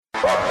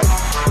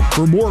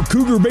For more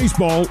Cougar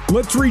baseball,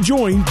 let's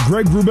rejoin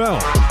Greg Wrubell.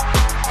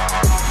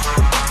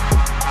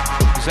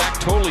 Zach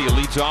Tolia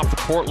leads off the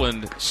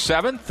Portland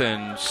 7th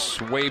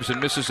and waves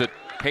and misses at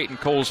Peyton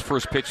Cole's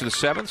first pitch of the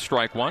 7th,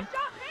 strike one.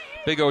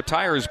 Big O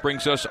Tires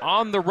brings us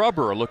on the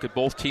rubber. A look at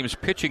both teams'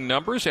 pitching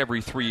numbers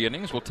every 3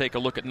 innings. We'll take a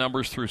look at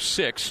numbers through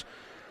 6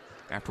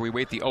 after we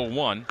wait the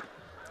 0-1.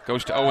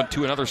 Goes to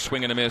 0-2, another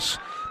swing and a miss.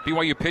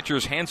 BYU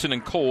pitchers Hansen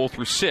and Cole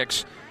through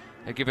 6.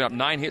 They've given up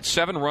 9 hits,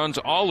 7 runs,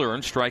 all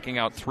earned, striking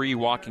out 3,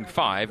 walking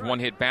 5.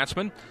 One-hit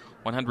batsman,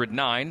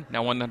 109,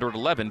 now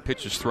 111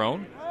 pitches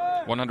thrown.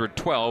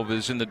 112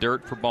 is in the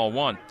dirt for ball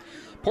 1.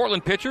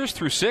 Portland pitchers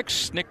through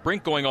 6. Nick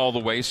Brink going all the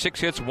way. 6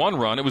 hits, 1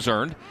 run. It was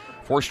earned.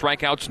 4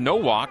 strikeouts, no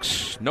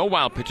walks, no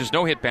wild pitches,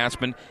 no hit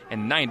batsman,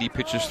 and 90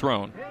 pitches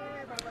thrown.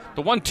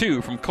 The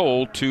 1-2 from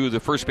Cole to the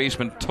first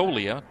baseman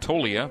Tolia.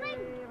 Tolia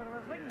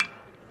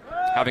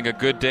having a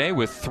good day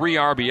with 3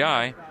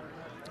 RBI,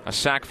 a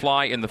sac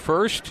fly in the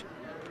first,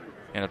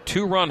 and a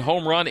 2-run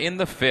home run in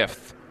the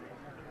 5th.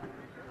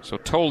 So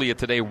Tolia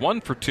today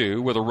 1 for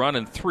 2 with a run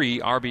and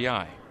 3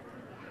 RBI.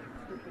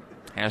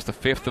 Has the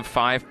 5th of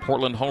 5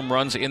 Portland home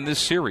runs in this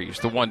series.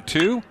 The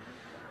 1-2,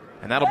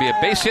 and that'll be a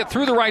base hit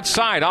through the right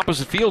side.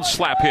 Opposite field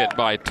slap hit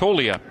by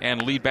Tolia,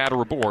 and lead batter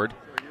aboard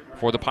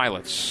for the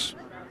Pilots.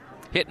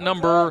 Hit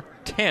number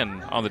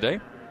 10 on the day.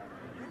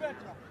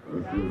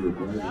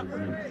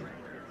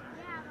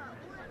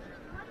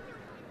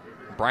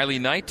 Briley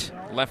Knight,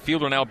 left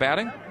fielder, now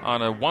batting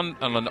on an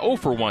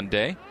 0-for-1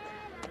 day.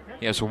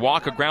 He has a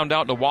walk, a ground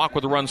out, and a walk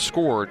with a run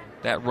scored.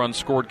 That run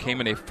scored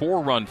came in a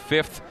 4-run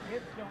 5th.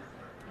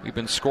 We've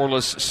been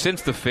scoreless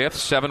since the 5th.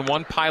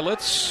 7-1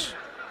 Pilots.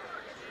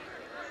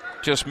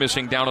 Just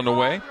missing down and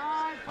away.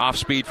 Off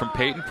speed from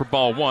Peyton for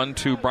ball 1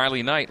 to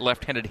Briley Knight.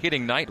 Left-handed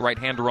hitting Knight,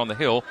 right-hander on the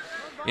hill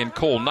in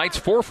Cole. Knight's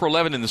 4 for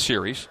 11 in the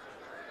series.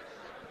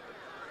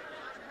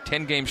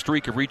 10-game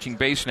streak of reaching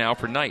base now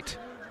for Knight.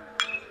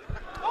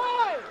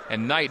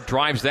 And Knight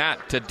drives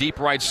that to deep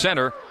right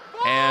center.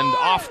 And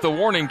off the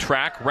warning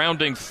track,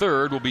 rounding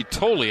third, will be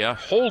Tolia,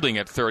 holding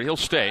at third. He'll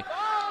stay.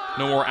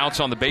 No more outs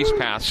on the base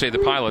path, say the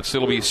Pilots.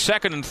 It'll be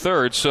second and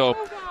third. So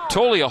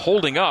Tolia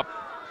holding up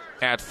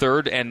at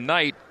third, and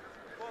Knight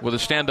with a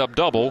stand-up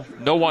double.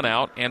 No one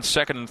out, and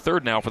second and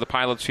third now for the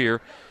Pilots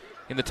here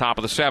in the top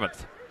of the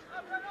 7th.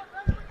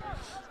 I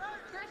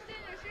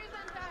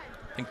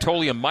think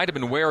Tolia might have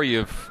been wary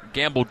of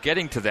Gamble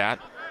getting to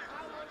that.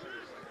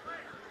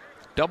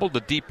 Double to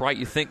deep right,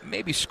 you think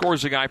maybe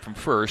scores a guy from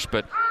first,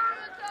 but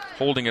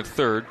holding at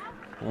third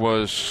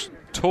was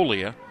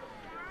Tolia.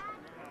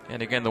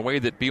 And again, the way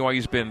that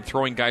BYU's been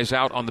throwing guys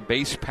out on the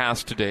base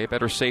paths today,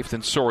 better safe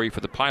than sorry for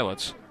the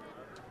Pilots.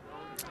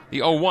 The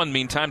 0-1,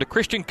 meantime, to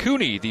Christian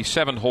Cooney, the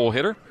 7-hole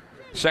hitter.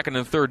 Second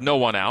and third, no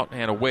one out,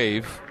 and a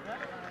wave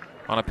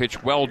on a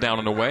pitch well down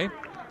and away.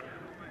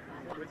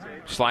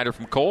 Slider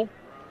from Cole.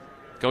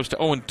 Goes to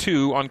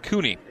 0-2 on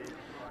Cooney.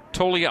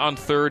 Tolia on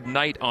third,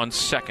 Knight on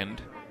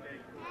second.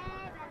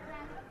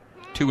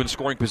 2 in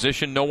scoring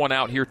position, no one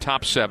out here,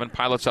 top 7.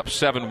 Pilots up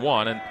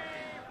 7-1, and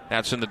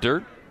that's in the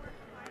dirt.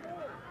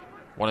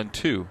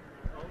 1-2.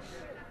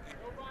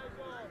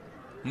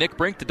 Nick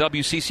Brink, the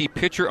WCC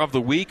Pitcher of the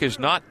Week, has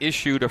not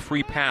issued a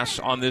free pass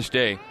on this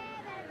day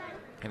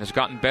and has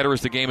gotten better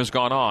as the game has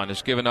gone on.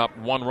 Has given up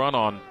 1 run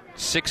on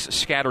 6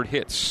 scattered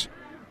hits.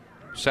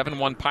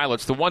 7-1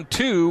 Pilots. The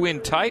 1-2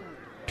 in tight.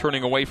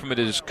 Turning away from it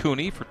is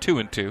Cooney for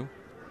 2-2.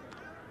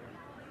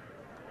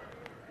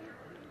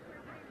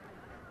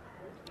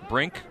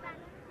 Brink.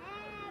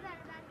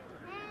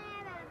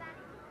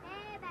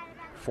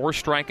 4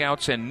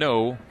 strikeouts and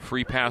no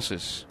free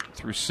passes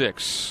through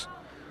 6.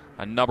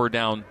 A number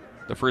down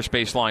the first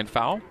baseline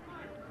foul.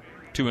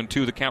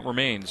 2-2 the count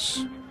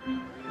remains.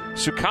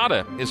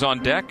 Sukata is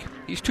on deck.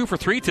 He's 2 for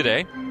 3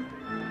 today.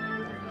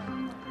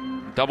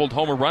 Doubled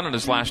homer run on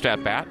his last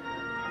at-bat.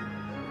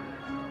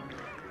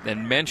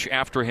 Then Mensch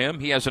after him.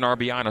 He has an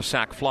RBI and a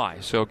sac fly.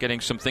 So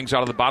getting some things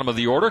out of the bottom of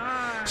the order.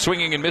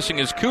 Swinging and missing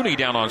is Cooney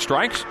down on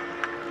strikes.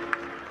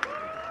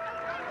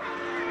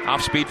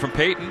 Off speed from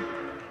Peyton.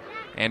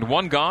 And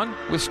 1 gone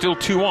with still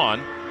 2 on.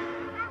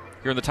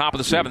 Here in the top of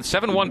the 7th.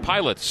 7-1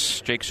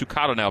 Pilots. Jake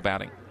Sukata now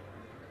batting.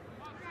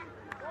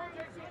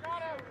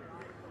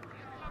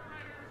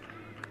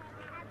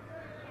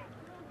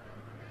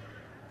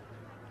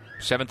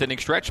 Seventh inning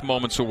stretch,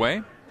 moments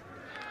away.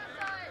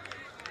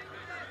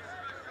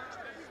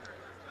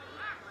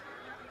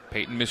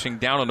 Peyton missing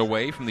down and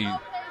away from the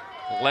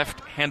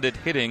left-handed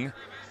hitting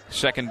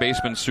second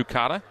baseman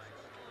Sukata.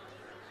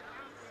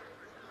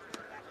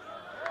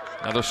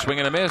 Another swing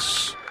and a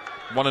miss.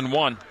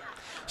 1-1.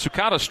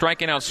 Sukata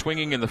striking out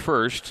swinging in the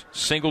first,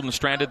 singled and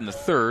stranded in the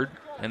third,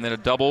 and then a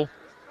double,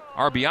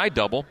 RBI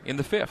double in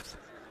the 5th.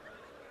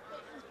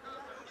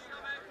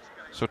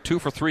 So 2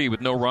 for 3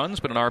 with no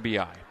runs, but an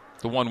RBI.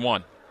 The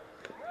 1-1.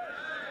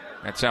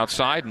 That's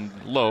outside and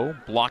low.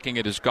 Blocking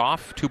it is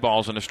Goff. 2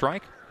 balls and a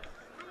strike.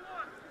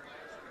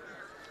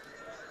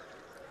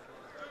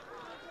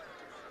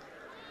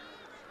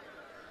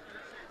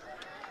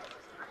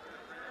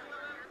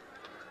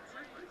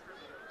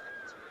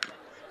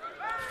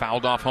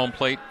 Fouled off home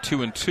plate,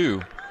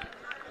 2-2.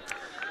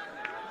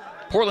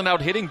 Portland out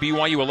hitting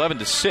BYU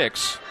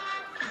 11-6.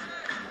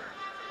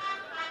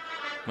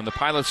 When the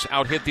Pilots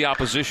out hit the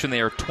opposition, they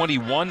are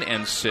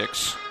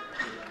 21-6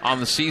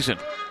 on the season.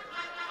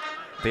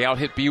 They out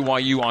hit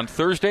BYU on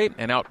Thursday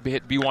and out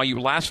hit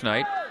BYU last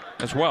night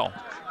as well.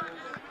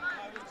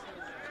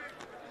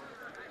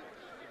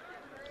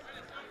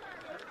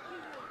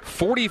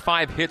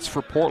 .45 hits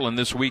for Portland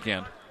this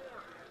weekend.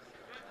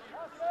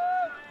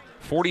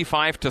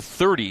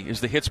 45-30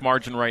 is the hits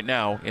margin right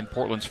now in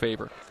Portland's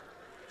favor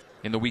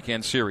in the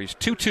weekend series.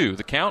 2-2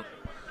 the count.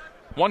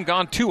 One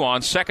gone, two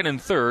on, second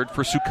and third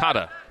for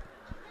Sukata.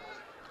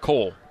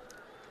 Cole.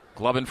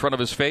 Glove in front of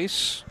his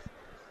face.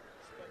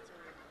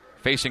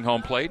 Facing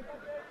home plate.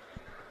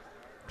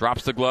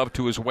 Drops the glove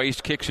to his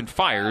waist, kicks and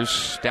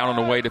fires. Down and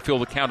away to fill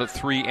the count at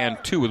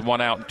 3-2 with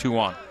one out and two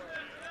on.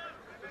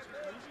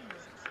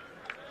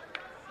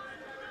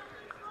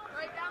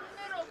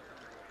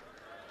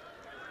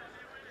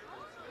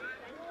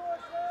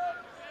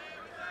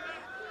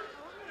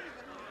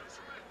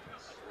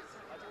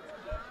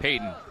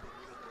 Payton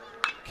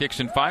kicks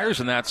and fires,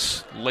 and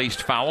that's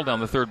laced foul down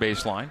the third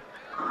base line.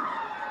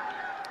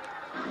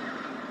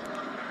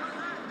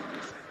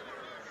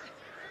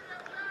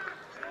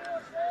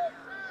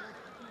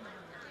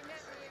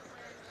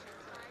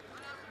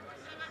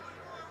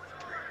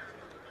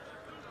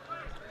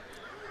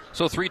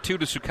 So 3-2 to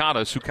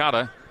Sukata.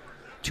 Sukata,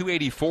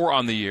 284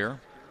 on the year.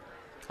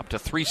 Up to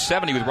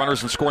 370 with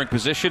runners in scoring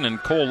position, and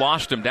Cole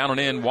lost him down and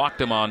in, walked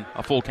him on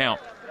a full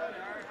count.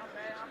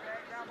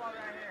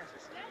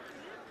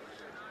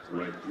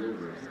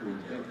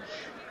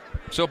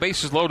 So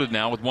bases loaded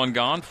now with one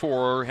gone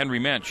for Henry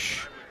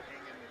Mensch.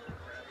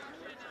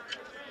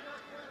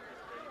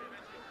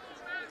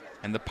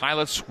 And the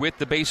Pilots with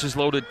the bases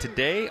loaded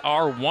today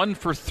are 1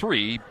 for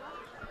 3.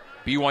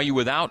 BYU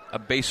without a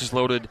bases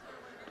loaded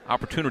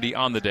opportunity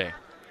on the day.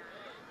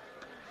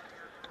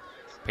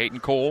 Peyton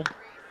Cole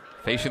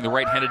facing the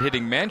right-handed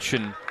hitting Mensch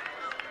and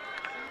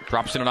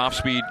drops in an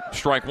off-speed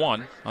strike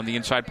one on the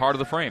inside part of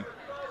the frame.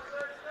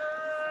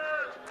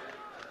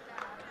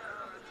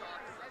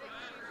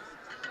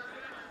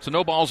 So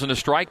no balls and a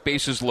strike,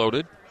 bases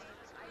loaded,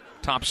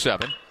 top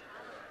 7.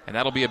 And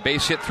that'll be a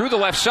base hit through the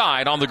left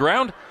side on the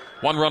ground.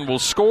 One run will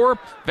score.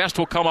 Vest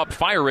will come up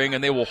firing,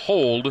 and they will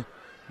hold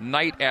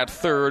Knight at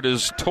third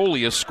as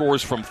Tolia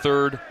scores from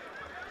third.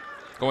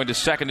 Going to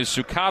second is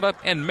Sukata,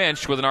 and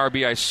Mensch with an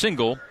RBI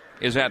single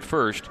is at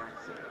first.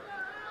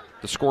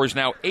 The score is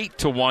now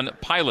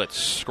 8-1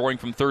 Pilots. Scoring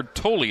from third,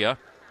 Tolia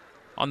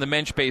on the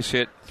Mensch base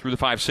hit through the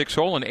 5-6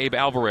 hole, and Abe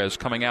Alvarez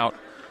coming out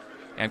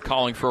and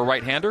calling for a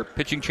right-hander.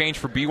 Pitching change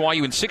for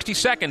BYU in 60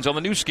 seconds on the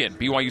new skin,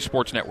 BYU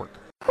Sports Network.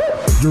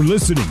 You're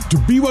listening to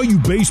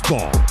BYU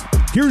Baseball.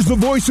 Here's the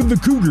voice of the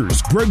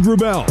Cougars, Greg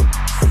Wrubell.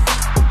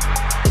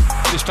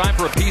 It's time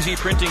for a PZ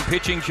Printing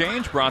pitching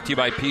change, brought to you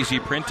by PZ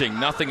Printing.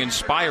 Nothing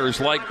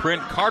inspires like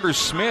print. Carter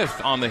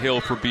Smith on the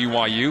hill for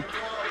BYU.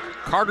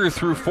 Carter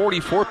threw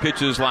 44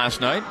 pitches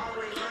last night.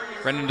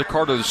 Ran into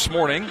Carter this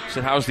morning.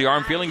 Said, how's the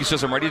arm feeling? He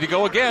says, I'm ready to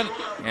go again.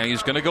 And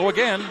he's going to go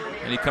again.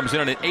 And he comes in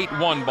at an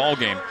 8-1 ball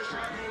game.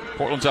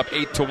 Portland's up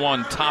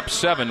 8-1, top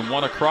 7,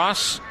 one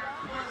across,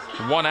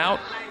 one out,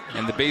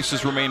 and the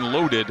bases remain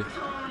loaded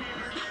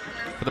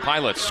for the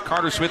Pilots.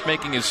 Carter Smith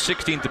making his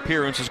 16th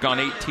appearance, has gone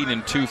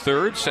 18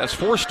 2/3, has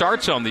 4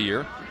 starts on the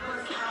year.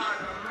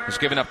 Has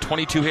given up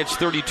 22 hits,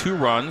 32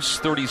 runs,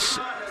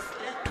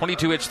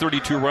 22 hits,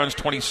 32 runs,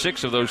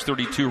 26 of those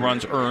 32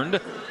 runs earned.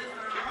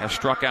 Has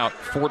struck out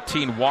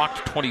 14,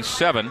 walked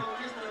 27.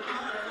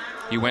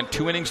 He went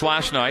 2 innings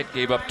last night,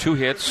 gave up 2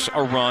 hits,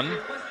 a run.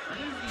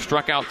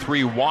 Struck out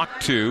 3,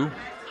 walked 2,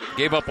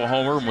 gave up a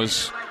homer, and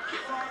was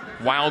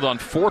wild on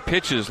 4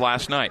 pitches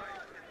last night.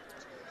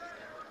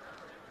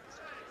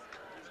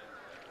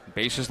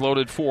 Bases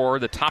loaded for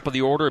the top of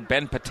the order,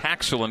 Ben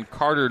Pataxil, and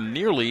Carter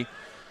nearly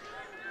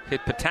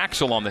hit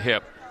Pataxil on the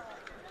hip.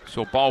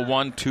 So ball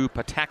 1 to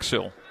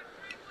Pataxil.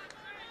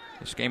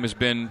 This game has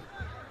been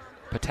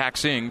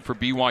Pataxing for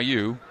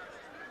BYU.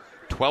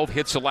 12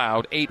 hits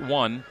allowed,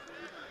 8-1.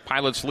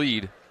 Pilots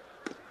lead.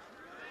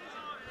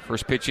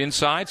 First pitch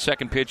inside,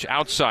 second pitch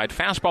outside.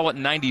 Fastball at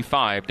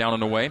 95, down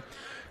and away.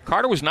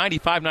 Carter was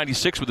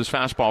 95-96 with his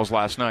fastballs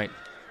last night.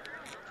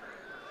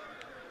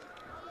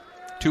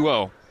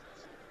 2-0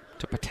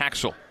 to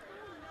Pataxil.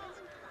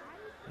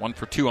 1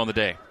 for 2 on the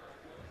day.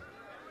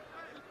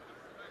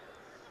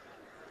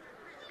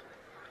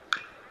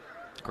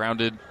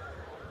 Grounded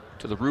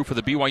to the roof of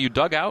the BYU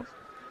dugout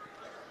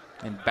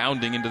and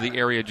bounding into the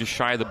area just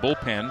shy of the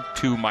bullpen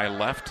to my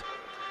left.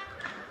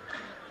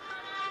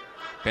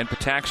 Ben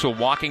Pataxil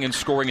walking and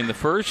scoring in the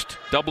first,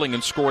 doubling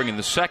and scoring in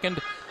the second,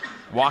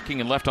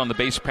 walking and left on the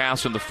base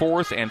pass in the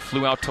fourth, and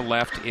flew out to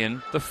left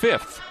in the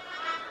fifth.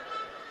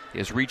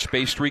 His reach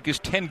base streak is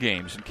 10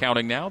 games and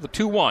counting now. The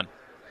 2-1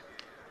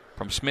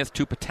 from Smith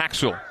to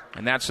Pataxil.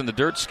 And that's in the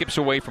dirt. Skips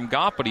away from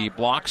Goff, but he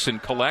blocks and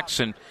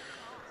collects and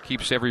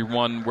keeps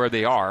everyone where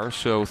they are.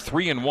 So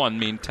 3-1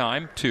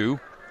 meantime to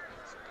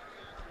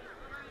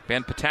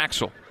Ben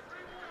Pataxil.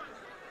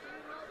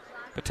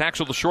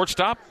 Pataxel, the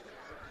shortstop,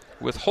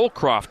 with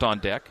Holcroft on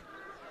deck.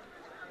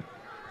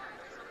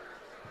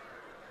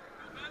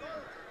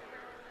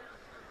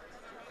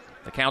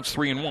 The count's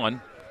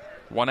 3-1.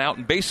 1 out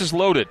and bases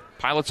loaded.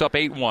 Pilots up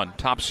 8-1,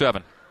 top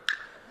 7.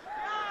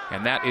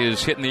 And that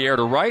is hitting the air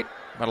to right.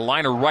 But a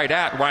liner right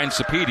at Ryan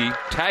Sapedi.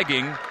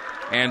 Tagging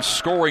and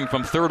scoring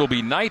from third will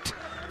be Knight.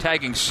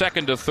 Tagging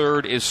second to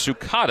third is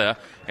Sukata.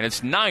 And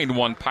it's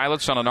 9-1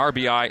 Pilots on an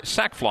RBI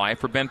sac fly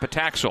for Ben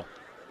Pataxel.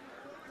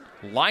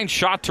 Line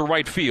shot to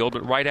right field,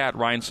 but right at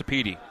Ryan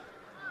Sapedi.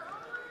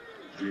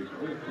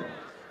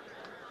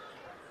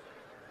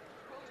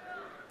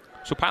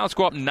 So Pilots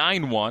go up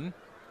 9-1.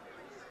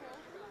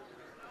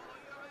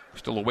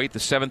 Still await the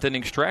 7th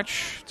inning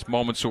stretch. It's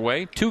moments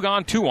away. 2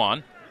 gone, 2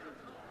 on.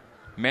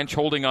 Mensch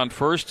holding on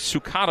first.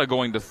 Sukata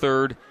going to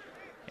third.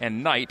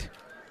 And Knight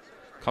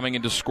coming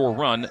in to score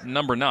run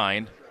number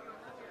 9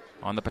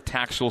 on the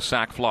Pataxel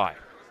sac fly.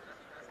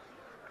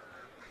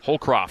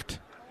 Holcroft.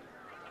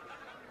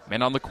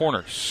 Men on the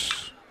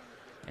corners.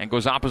 And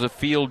goes opposite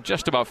field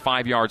just about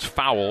 5 yards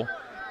foul.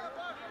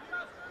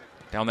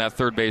 Down that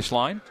third base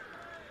line.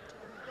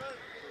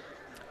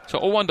 So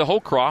 0-1 to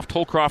Holcroft.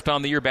 Holcroft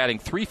on the year batting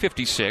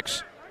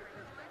 .356.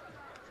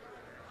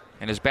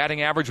 And his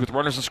batting average with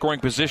runners in scoring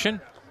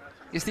position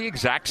is the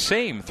exact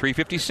same,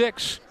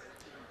 .356.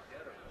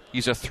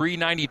 He's a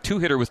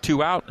 .392 hitter with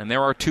 2 out, and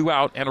there are 2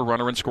 out and a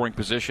runner in scoring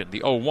position.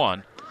 The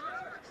 0-1,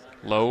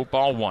 low,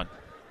 ball 1.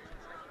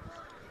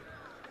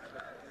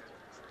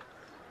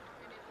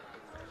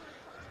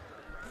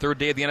 Third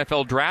day of the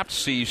NFL draft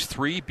sees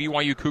 3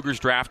 BYU Cougars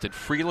drafted.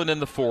 Freeland in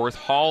the 4th,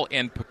 Hall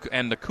and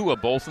Nakua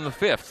both in the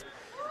 5th.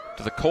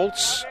 To the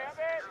Colts,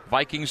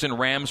 Vikings, and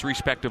Rams,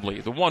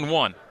 respectively. The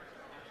 1-1.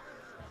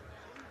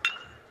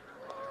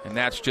 And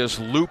that's just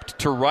looped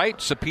to right.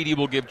 Sapedi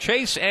will give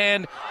chase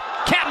and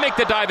can't make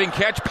the diving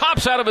catch.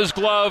 Pops out of his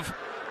glove.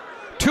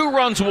 2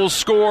 runs will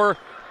score.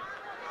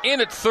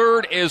 In at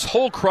third is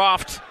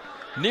Holcroft.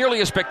 Nearly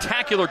a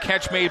spectacular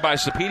catch made by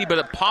Sapedi, but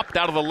it popped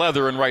out of the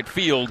leather in right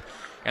field.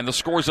 And the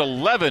score's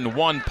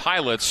 11-1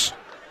 Pilots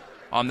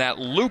on that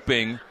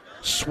looping,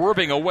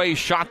 swerving away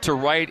shot to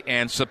right,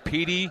 and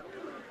Sapedi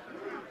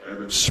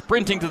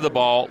sprinting to the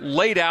ball,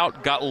 laid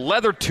out, got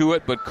leather to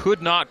it, but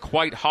could not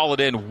quite haul it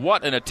in.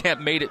 What an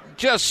attempt made it.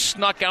 Just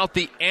snuck out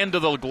the end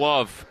of the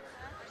glove.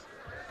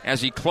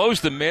 As he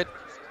closed the mitt,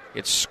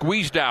 it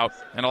squeezed out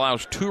and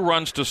allows 2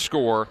 runs to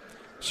score.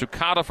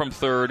 Sukata from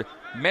third,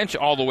 Mensch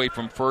all the way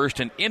from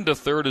first, and into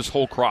third is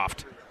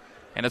Holcroft.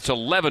 And it's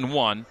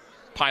 11-1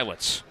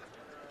 Pilots.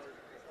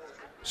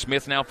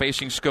 Smith now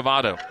facing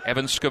Scavato.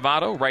 Evan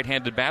Scavato,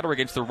 right-handed batter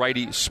against the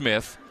righty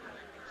Smith.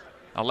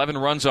 11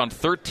 runs on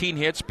 13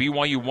 hits.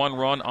 BYU 1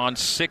 run on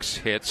 6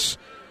 hits.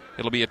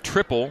 It'll be a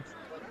triple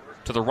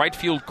to the right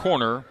field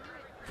corner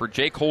for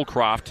Jake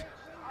Holcroft.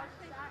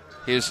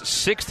 His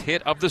 6th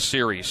hit of the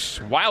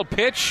series. Wild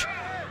pitch,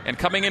 and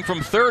coming in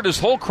from third is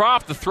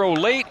Holcroft. The throw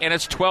late, and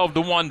it's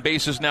 12-1.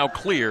 Bases now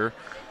clear,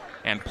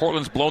 and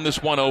Portland's blown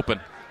this one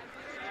open.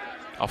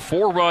 A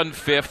 4-run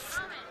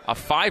 5th, a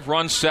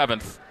 5-run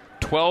 7th,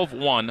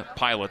 12-1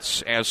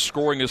 Pilots, as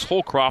scoring is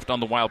Holcroft on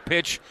the wild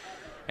pitch,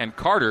 and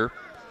Carter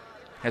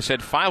has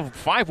had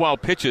five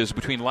wild pitches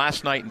between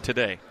last night and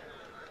today.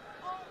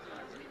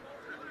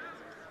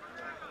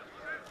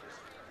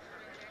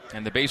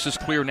 And the base is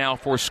clear now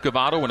for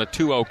Scavato in a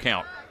 2-0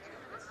 count.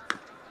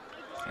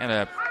 And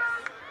a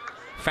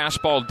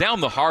fastball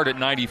down the heart at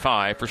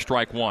 95 for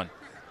strike 1.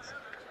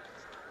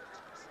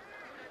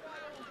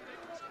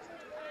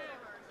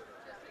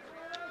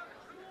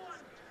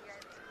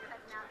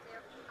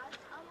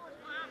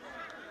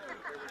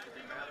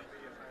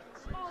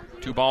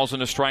 Two balls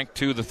and a strike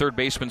to the third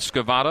baseman,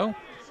 Scavato.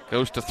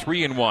 Goes to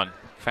 3-1.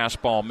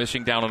 Fastball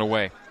missing down and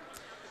away.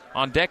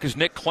 On deck is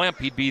Nick Klemp.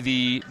 He'd be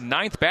the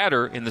 9th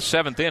batter in the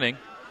 7th inning.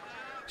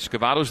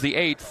 Scavato's the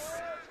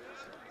 8th.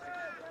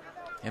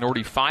 And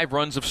already 5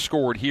 runs have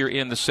scored here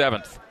in the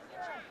 7th.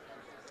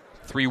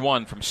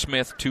 3-1 from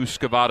Smith to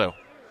Scavato.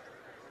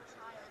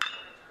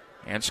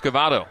 And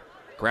Scavato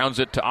grounds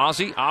it to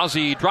Ozzie.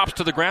 Ozzie drops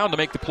to the ground to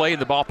make the play,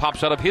 and the ball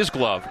pops out of his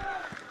glove.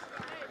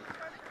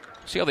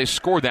 See how they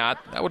scored that.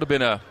 That would have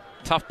been a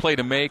tough play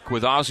to make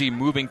with Ozzie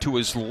moving to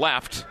his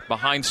left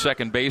behind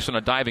second base on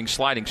a diving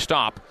sliding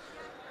stop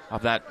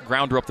of that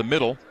grounder up the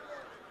middle.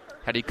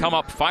 Had he come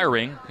up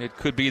firing, it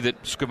could be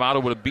that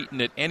Scavato would have beaten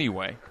it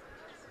anyway.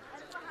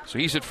 So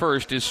he's at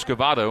first is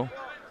Scavato.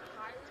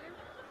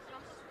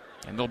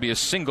 And there'll be a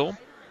single,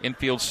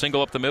 infield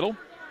single up the middle.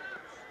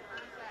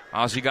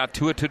 Ozzie got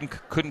to it,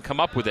 couldn't come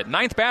up with it.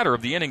 9th batter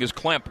of the inning is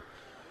Klemp.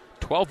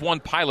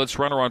 12-1 Pilots,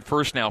 runner on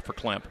first now for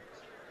Klemp.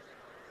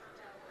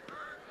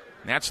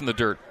 That's in the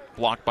dirt,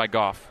 blocked by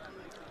Goff.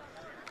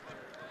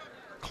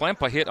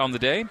 Klemp, a hit on the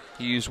day.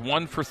 He's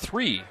 1 for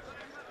 3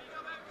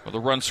 with a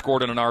run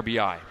scored on an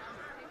RBI.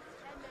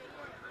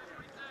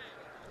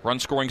 Run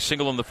scoring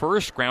single in the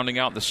first, grounding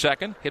out in the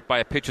second, hit by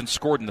a pitch and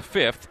scored in the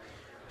 5th.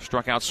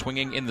 Struck out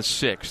swinging in the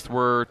 6th.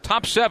 We're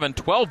top 7,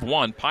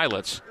 12-1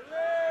 Pilots.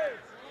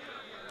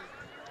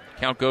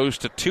 Count goes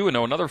to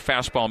 2-0. Another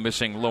fastball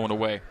missing low and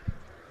away.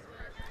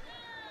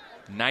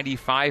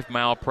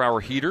 95-mile-per-hour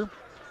heater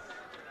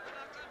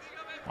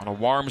on a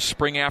warm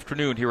spring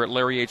afternoon here at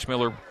Larry H.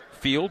 Miller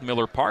Field,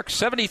 Miller Park.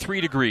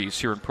 73 degrees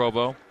here in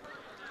Provo.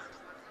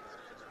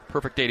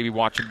 Perfect day to be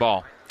watching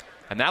ball.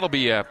 And that'll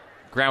be a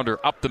grounder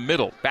up the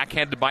middle.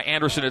 Backhanded by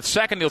Anderson at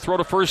second. He'll throw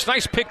to first.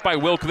 Nice pick by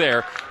Wilk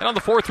there. And on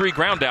the 4-3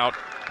 ground out,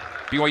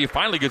 BYU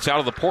finally gets out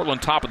of the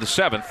Portland top of the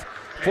 7th.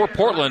 For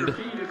Portland,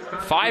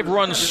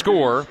 5-run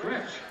score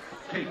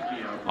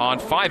on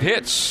 5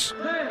 hits.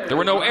 There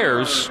were no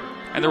errors,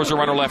 and there was a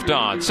runner left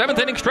on. 7th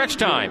inning stretch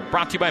time,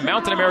 brought to you by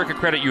Mountain America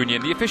Credit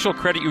Union, the official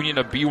credit union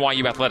of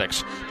BYU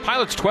Athletics.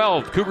 Pilots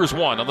 12, Cougars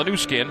 1 on the new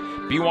skin,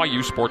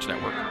 BYU Sports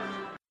Network.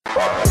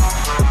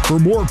 For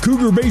more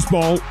Cougar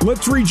baseball,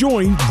 let's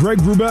rejoin Greg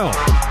Wrubell.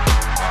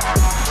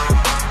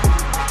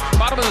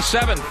 Bottom of the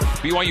 7th,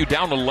 BYU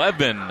down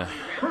 11.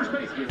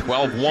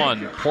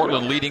 12-1.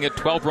 Portland leading it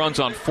 12 runs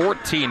on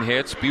 14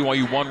 hits.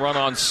 BYU 1 run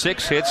on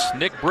 6 hits.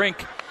 Nick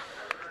Brink,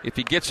 if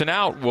he gets an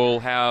out, will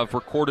have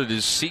recorded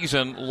his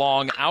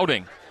season-long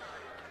outing.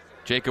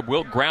 Jacob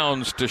Wilk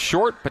grounds to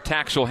short.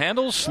 Pataxel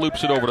handles,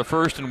 sloops it over to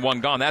first, and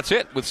 1 gone. That's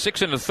it with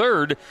 6 in the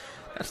third.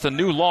 That's the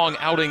new long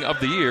outing of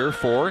the year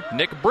for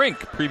Nick Brink.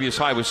 Previous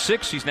high was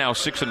 6. He's now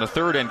 6 in the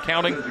third and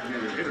counting.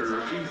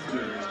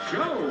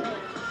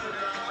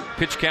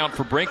 Pitch count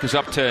for Brink is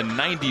up to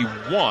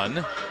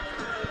 91.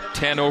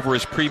 10 over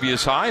his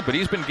previous high, but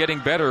he's been getting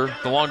better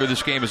the longer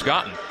this game has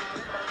gotten.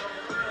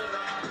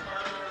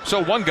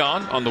 So 1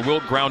 gone on the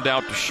Wilt ground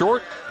out to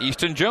short.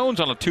 Easton Jones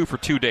on a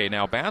 2-for-2 day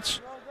now bats.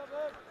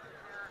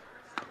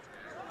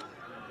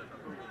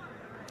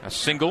 A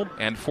single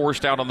and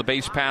forced out on the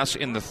base pass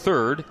in the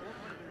third.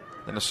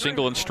 Then a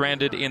single and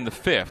stranded in the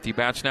 5th. He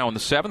bats now in the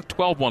 7th.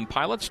 12-1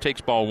 Pilots,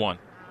 takes ball 1.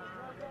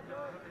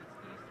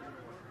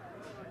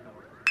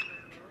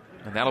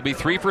 And that'll be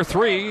 3 for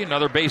 3.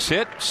 Another base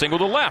hit. Single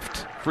to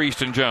left for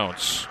Easton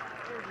Jones.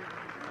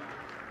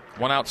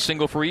 1 out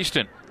single for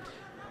Easton.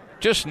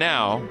 Just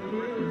now,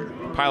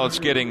 Pilots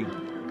getting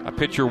a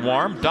pitcher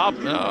warm.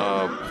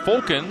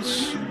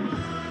 Fulkins.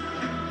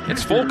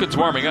 It's Fulkins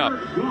warming up.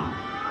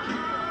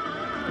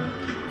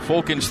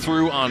 Fulkins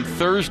threw on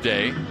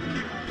Thursday.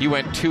 He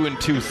went 2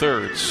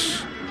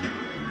 2/3.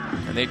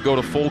 And they'd go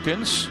to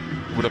Fulkins,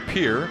 would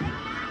appear,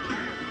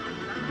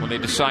 when they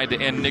decide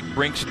to end Nick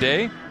Brink's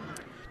day.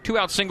 2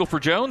 out single for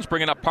Jones,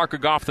 bringing up Parker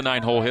Goff, the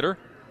 9-hole hitter,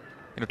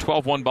 in a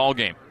 12-1 ball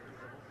game.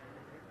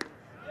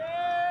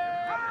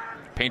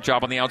 Paint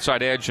job on the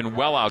outside edge and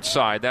well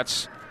outside.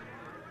 That's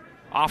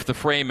off the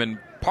frame, and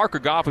Parker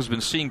Goff has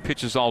been seeing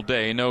pitches all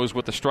day. He knows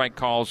what the strike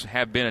calls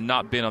have been and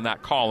not been on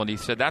that call, and he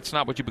said that's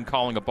not what you've been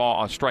calling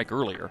a strike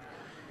earlier.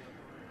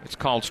 It's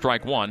called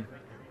strike 1.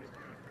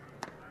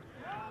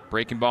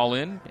 Breaking ball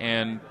in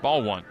and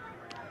ball 1.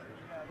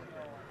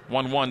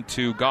 1-1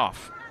 to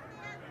Goff.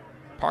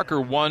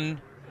 Parker 1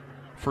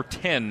 for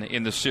 10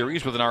 in the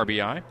series with an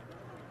RBI.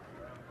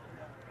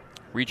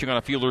 Reaching on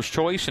a fielder's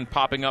choice and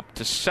popping up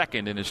to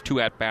second in his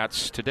 2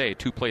 at-bats today.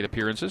 2 plate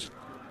appearances.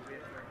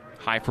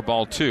 High for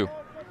ball 2.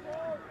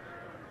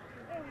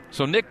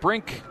 So Nick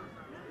Brink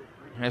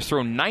has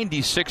thrown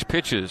 96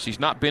 pitches.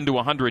 He's not been to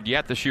 100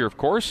 yet this year, of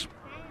course.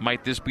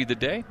 Might this be the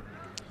day?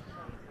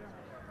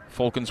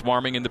 Fulkins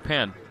warming in the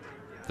pen.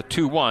 The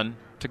 2-1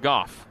 to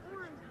Goff.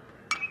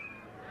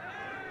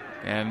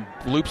 And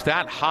loops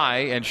that high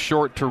and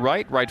short to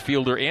right. Right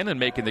fielder in and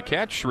making the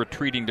catch.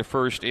 Retreating to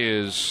first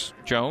is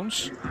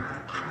Jones.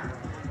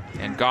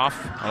 And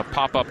Goff on a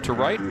pop-up to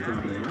right.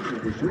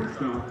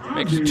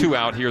 Makes it 2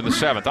 out here in the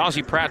 7th.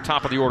 Ozzie Pratt,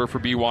 top of the order for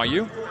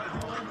BYU.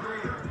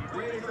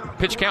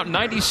 Pitch count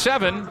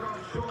 97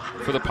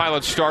 for the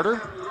Pilots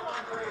starter.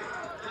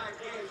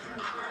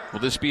 Will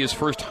this be his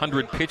first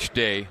 100-pitch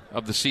day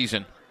of the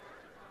season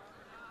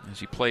as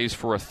he plays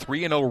for a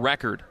 3-0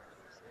 record?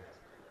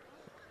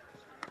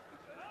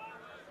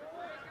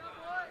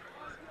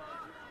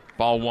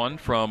 Ball 1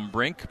 from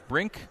Brink.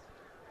 Brink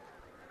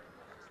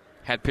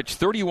had pitched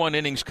 31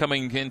 innings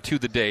coming into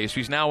the day, so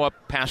he's now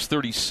up past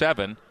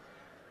 37. And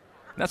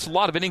that's a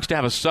lot of innings to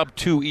have a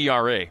sub-2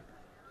 ERA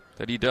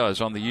that he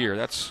does on the year.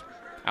 That's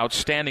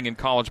outstanding in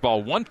college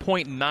ball.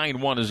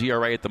 1.91 is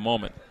ERA at the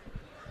moment.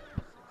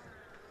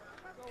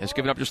 Has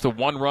given up just the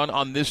 1 run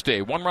on this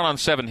day. 1 run on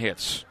 7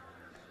 hits.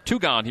 2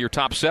 gone here,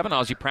 top 7.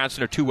 Ozzie Pratt's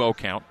in a 2-0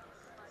 count.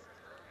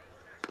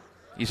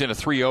 He's in a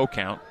 3-0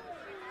 count.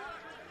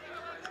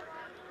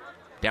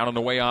 Down on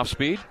the way off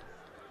speed.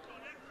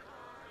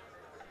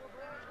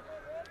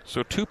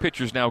 So 2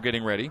 pitchers now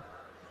getting ready.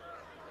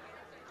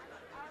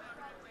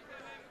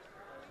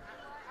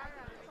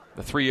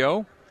 The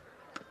 3-0.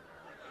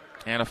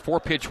 And a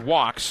 4-pitch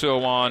walk.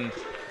 So on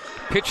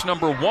pitch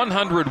number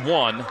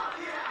 101,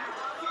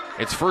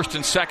 it's first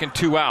and second,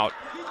 2 out.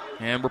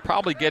 And we're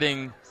probably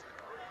getting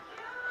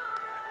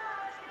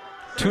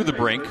to the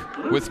brink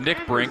with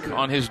Nick Brink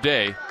on his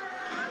day.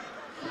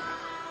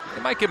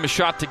 They might give him a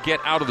shot to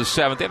get out of the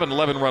 7th. They have an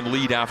 11-run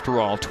lead after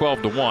all,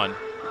 12-1.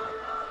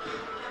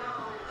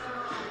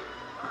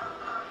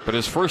 But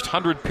his first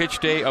 100-pitch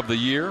day of the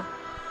year,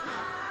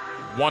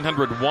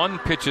 101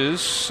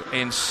 pitches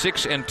in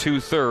 6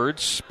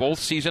 2/3, both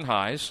season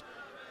highs.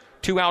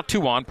 2 out,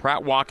 2 on.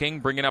 Pratt walking,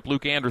 bringing up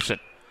Luke Anderson.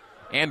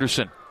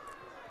 Anderson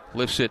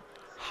lifts it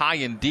high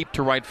and deep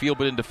to right field,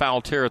 but into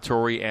foul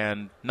territory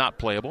and not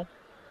playable.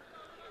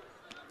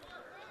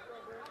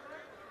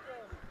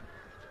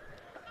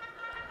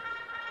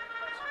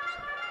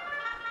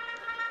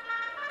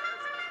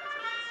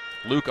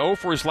 Luke 0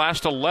 for his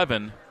last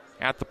 11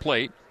 at the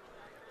plate.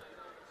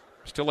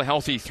 Still a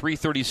healthy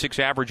 .336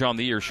 average on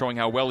the year, showing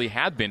how well he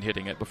had been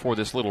hitting it before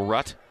this little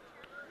rut.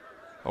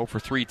 0 for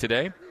 3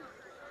 today.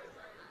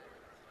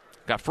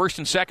 Got first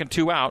and second,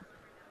 2 out.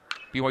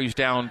 BYU's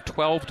down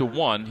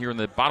 12-1 here in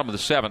the bottom of the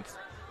 7th.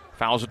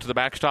 Fouls it to the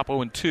backstop,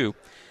 0-2.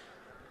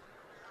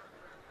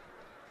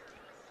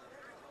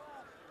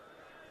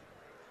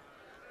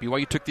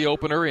 BYU took the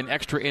opener in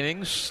extra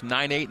innings,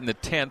 9-8 in the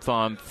 10th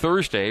on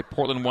Thursday.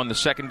 Portland won the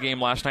second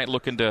game last night,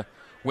 looking to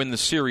win the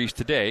series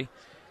today.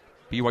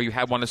 BYU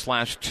had won its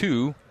last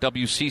 2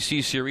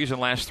 WCC series and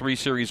last 3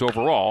 series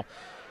overall.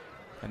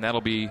 And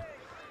that'll be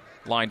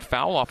lined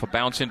foul off a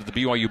bounce into the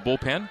BYU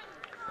bullpen.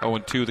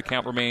 0-2, the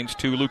count remains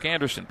to Luke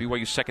Anderson,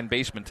 BYU's second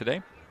baseman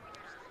today.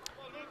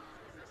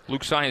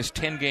 Luke Sy his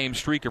 10-game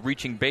streak of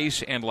reaching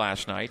base end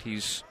last night.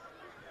 He's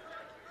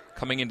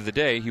coming into the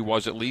day, he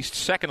was at least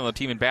second on the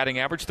team in batting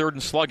average, third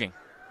in slugging.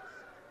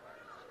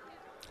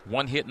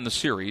 1 hit in the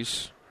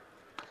series.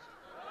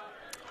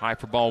 High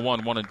for ball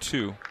 1,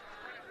 1-2.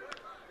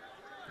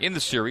 In the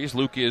series,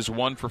 Luke is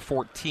 1 for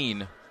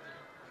 14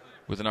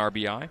 with an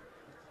RBI.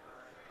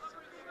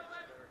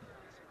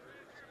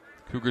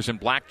 Cougars in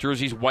black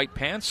jerseys, white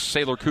pants,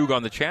 Sailor Coug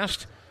on the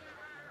chest.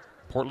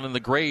 Portland in the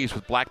grays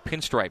with black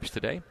pinstripes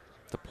today.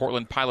 The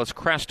Portland Pilots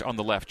crest on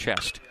the left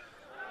chest.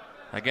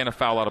 Again, a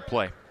foul out of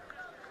play.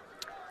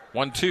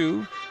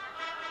 1-2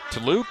 to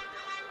Luke.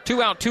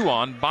 2 out, 2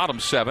 on, bottom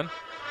 7.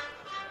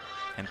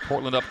 And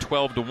Portland up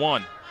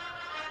 12-1.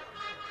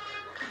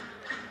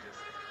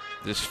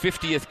 This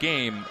 50th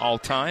game all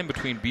time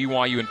between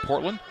BYU and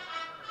Portland.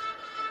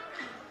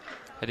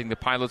 Heading the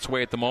Pilots'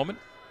 way at the moment.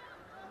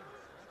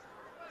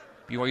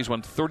 BYU's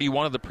won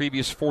 31 of the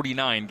previous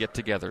 49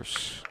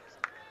 get-togethers.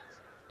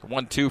 The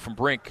 1-2 from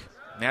Brink.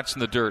 That's in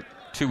the dirt.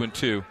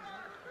 2-2.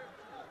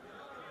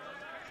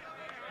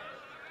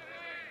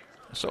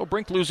 So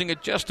Brink losing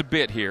it just a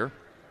bit here.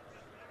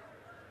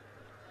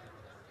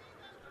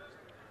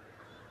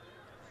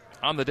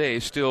 On the day,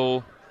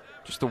 still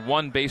just the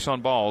 1 base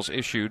on balls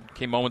issued.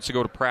 Came moments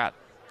ago to Pratt.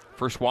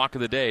 First walk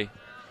of the day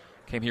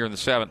came here in the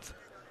 7th.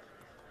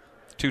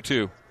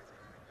 2-2.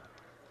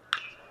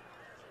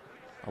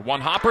 A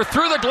one-hopper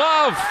through the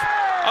glove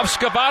of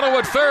Scavato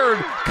at third.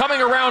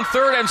 Coming around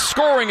third and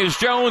scoring is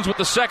Jones with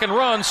the second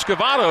run.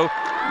 Scavato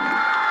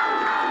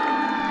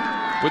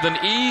with an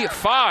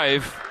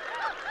E5.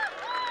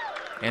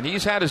 And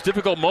he's had his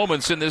difficult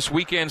moments in this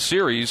weekend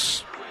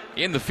series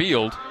in the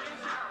field.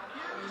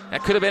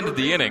 That could have ended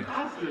the inning.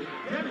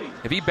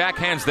 If he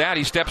backhands that,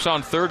 he steps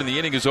on third and the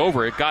inning is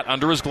over. It got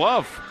under his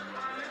glove.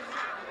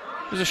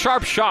 It was a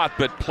sharp shot,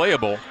 but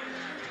playable.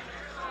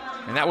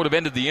 And that would have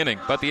ended the inning.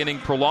 But the inning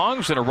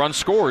prolongs and a run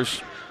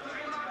scores.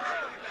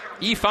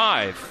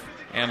 E5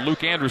 and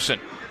Luke Anderson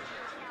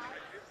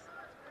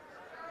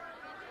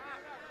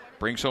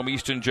brings home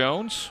Easton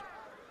Jones.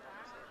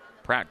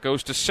 Pratt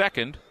goes to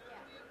second.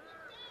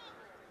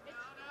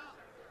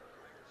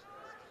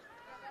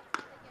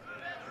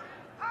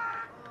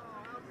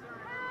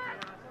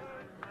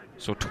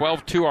 So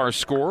 12-2 our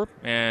score,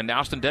 and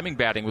Austin Deming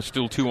batting with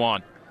still 2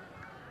 on.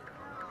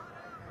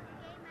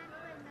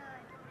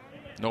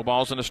 No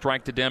balls and a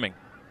strike to Deming.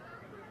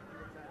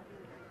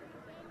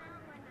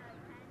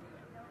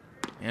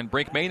 And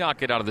Brink may not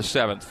get out of the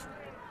 7th.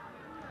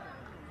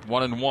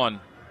 1-1.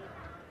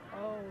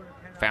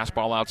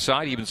 Fastball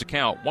outside, evens the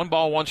count. 1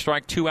 ball, 1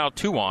 strike, 2 out,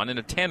 2 on in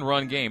a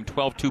 10-run game.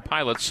 12-2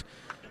 Pilots,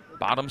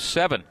 bottom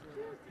 7.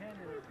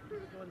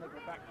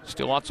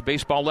 Still lots of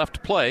baseball left to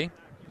play.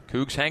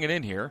 Cougs hanging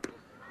in here.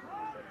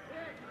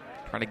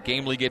 Trying to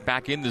gamely get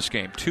back in this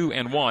game.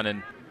 2-1,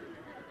 and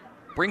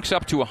Brink's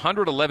up to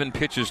 111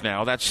 pitches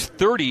now. That's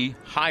 30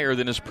 higher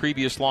than his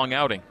previous long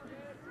outing.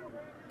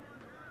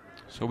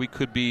 So we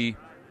could be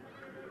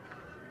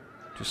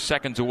just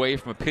seconds away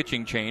from a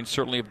pitching change,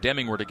 certainly if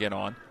Deming were to get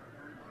on.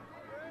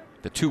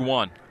 The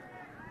 2-1.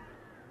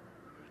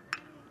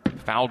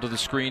 Foul to the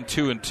screen,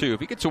 2-2. If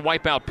he gets a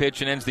wipeout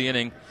pitch and ends the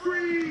inning,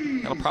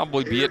 that'll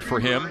probably be it for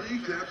him.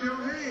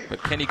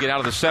 But can he get out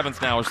of the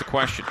 7th now is the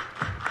question.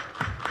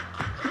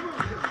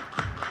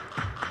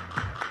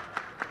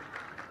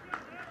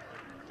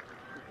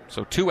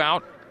 So 2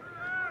 out,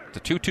 the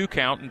 2-2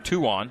 count and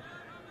 2 on.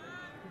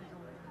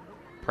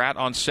 Pratt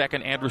on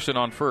second, Anderson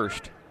on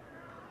first.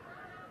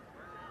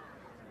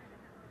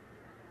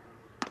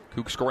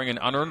 Cook scoring an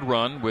unearned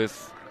run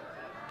with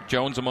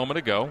Jones a moment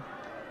ago.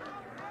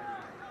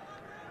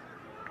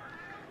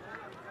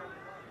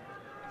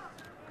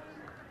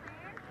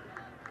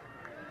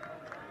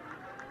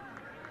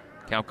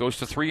 Count goes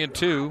to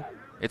 3-2.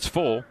 It's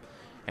full.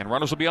 And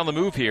runners will be on the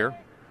move here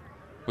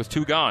with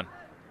 2 gone.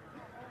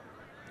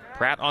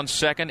 Pratt on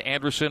second,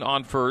 Anderson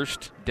on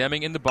first.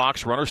 Deming in the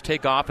box. Runners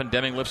take off, and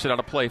Deming lifts it out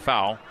of play.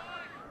 Foul.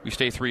 We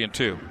stay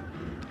 3-2.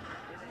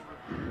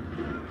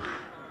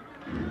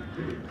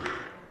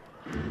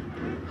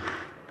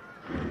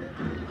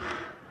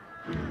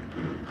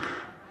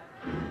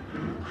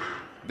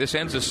 This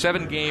ends a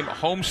 7-game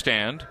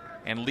homestand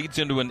and leads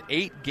into an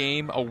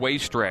 8-game away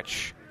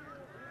stretch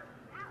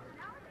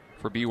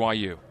for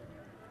BYU.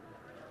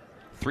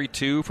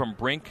 3-2 from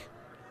Brink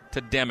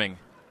to Deming.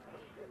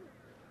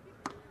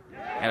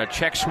 And a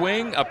check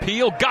swing,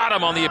 appeal, got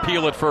him on the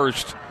appeal at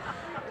first.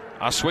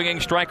 A swinging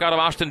strike out of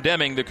Austin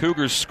Deming. The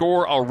Cougars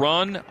score a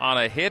run on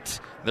a hit.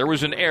 There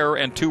was an error,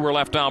 and 2 were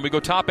left on. We go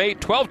top 8,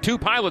 12-2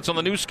 Pilots on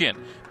the new skin,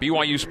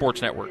 BYU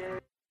Sports Network.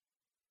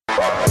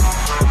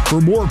 For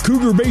more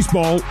Cougar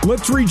baseball,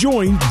 let's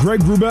rejoin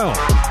Greg Wrubell.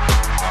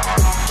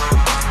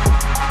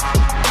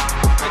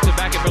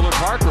 Back at Miller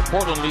Park, where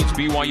Portland leads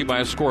BYU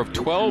by a score of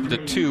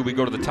 12-2. We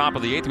go to the top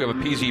of the 8th. We have a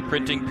PZ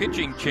Printing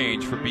pitching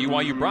change for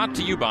BYU, brought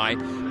to you by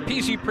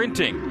PZ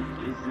Printing.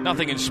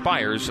 Nothing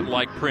inspires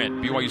like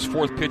print. BYU's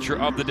 4th pitcher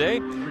of the day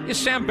is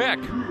Sam Beck.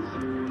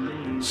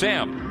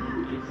 Sam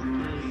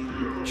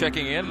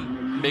checking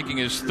in, making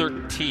his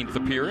 13th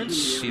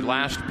appearance. He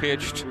last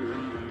pitched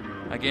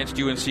against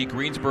UNC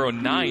Greensboro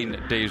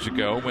 9 days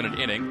ago, win an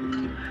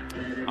inning.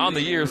 On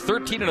the year,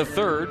 13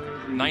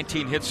 1/3,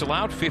 19 hits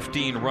allowed,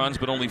 15 runs,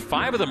 but only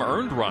 5 of them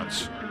earned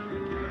runs.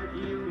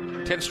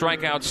 10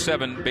 strikeouts,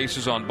 7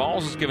 bases on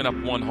balls. Has given up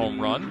 1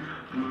 home run.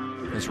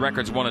 His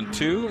record's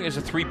 1-2, is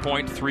a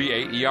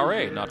 3.38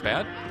 ERA. Not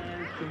bad.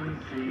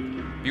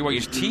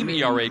 BYU's team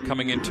ERA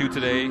coming into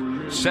today,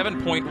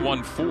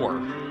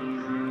 7.14.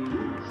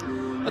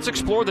 Let's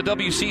explore the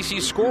WCC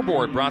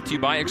scoreboard, brought to you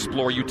by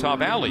Explore Utah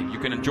Valley. You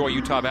can enjoy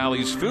Utah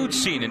Valley's food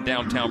scene in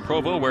downtown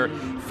Provo, where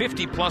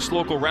 50-plus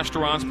local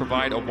restaurants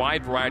provide a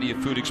wide variety of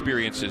food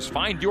experiences.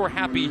 Find your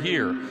happy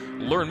here.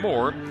 Learn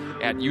more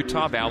at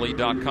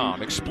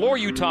utahvalley.com. Explore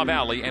Utah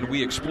Valley, and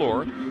we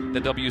explore the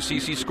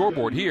WCC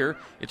scoreboard here.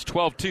 It's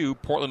 12-2,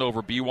 Portland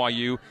over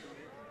BYU,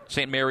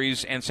 St.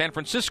 Mary's, and San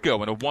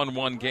Francisco in a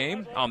 1-1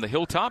 game on the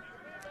Hilltop.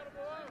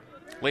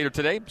 Later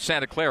today,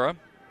 Santa Clara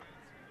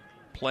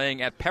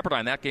playing at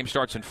Pepperdine. That game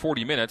starts in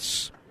 40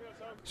 minutes.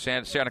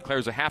 Santa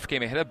Clara's a half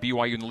game ahead of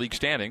BYU in the league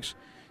standings.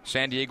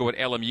 San Diego at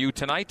LMU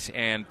tonight,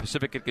 and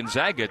Pacific at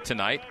Gonzaga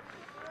tonight.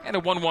 And a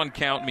 1-1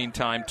 count,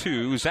 meantime,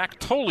 to Zach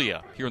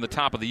Tolia here in the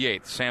top of the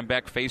 8th. Sam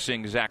Beck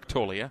facing Zach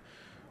Tolia.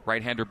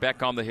 Right-hander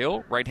Beck on the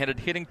hill.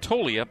 Right-handed hitting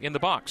Tolia in the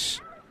box.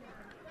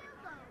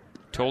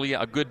 Tolia,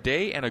 a good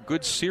day and a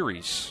good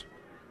series.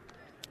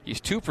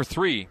 He's 2 for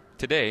 3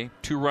 today.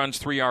 2 runs,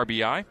 3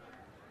 RBI.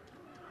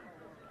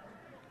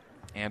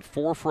 And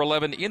 4 for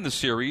 11 in the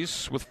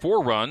series with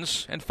 4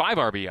 runs and 5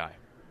 RBI.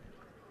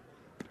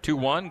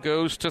 2-1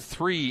 goes to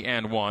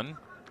 3-1.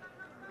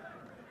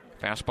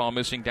 Fastball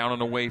missing down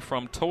and away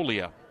from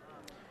Tolia.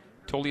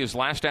 Tolia's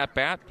last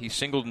at-bat, he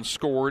singled and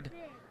scored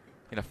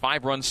in a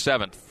 5-run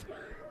 7th.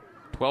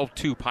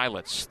 12-2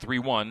 Pilots,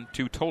 3-1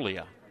 to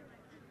Tolia.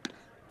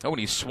 Oh, and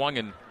he swung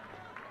and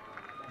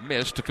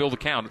missed to fill the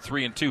count at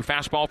 3-2.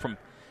 Fastball from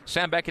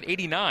Sam Beck at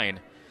 89.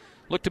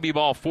 Looked to be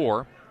ball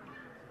 4,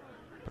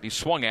 but he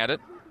swung at it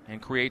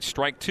and creates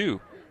strike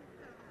 2.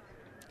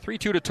 3-2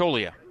 to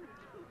Tolia.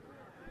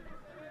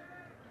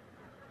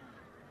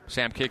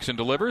 Sam kicks and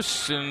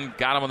delivers and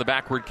got him on the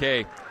backward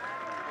K.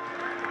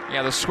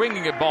 Yeah, the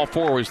swinging at ball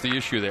 4 was the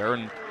issue there.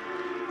 And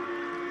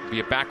be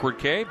a backward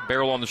K,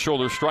 barrel on the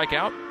shoulder,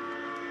 strikeout.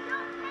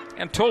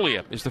 And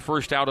Tolia is the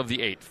first out of the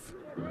 8th.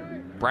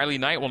 Briley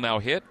Knight will now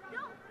hit.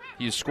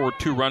 He has scored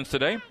 2 runs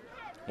today.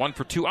 1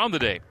 for 2 on the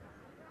day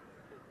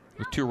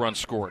with 2 runs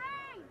scored.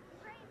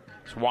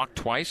 He's walked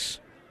twice.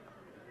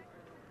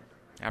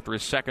 After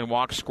his second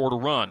walk, scored a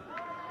run.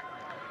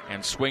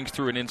 And swings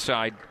through an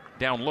inside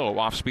down low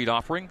off-speed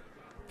offering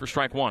for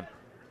strike 1.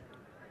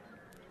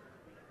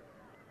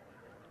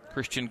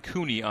 Christian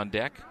Cooney on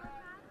deck.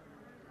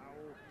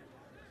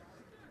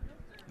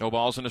 No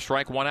balls and a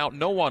strike, 1 out,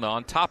 no one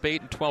on. Top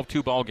 8 and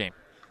 12-2 ball game.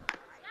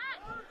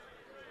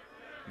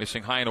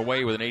 Missing high and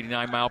away with an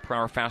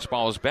 89-mile-per-hour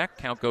fastball is Beck.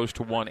 Count goes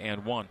to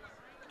 1-1.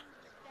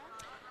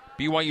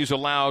 BYU's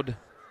allowed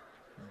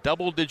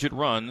double-digit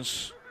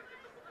runs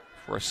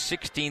for a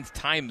 16th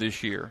time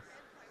this year.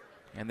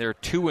 And they're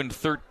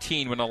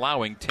 2-13 when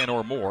allowing 10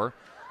 or more.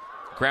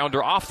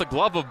 Grounder off the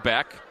glove of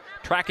Beck.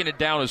 Tracking it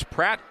down is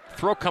Pratt.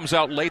 Throw comes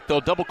out late,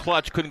 though. Double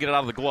clutch, couldn't get it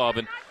out of the glove,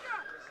 and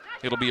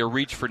it'll be a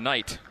reach for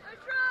Knight.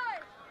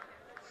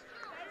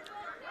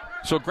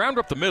 So grounder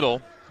up the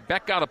middle.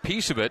 Beck got a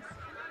piece of it.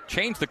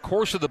 Changed the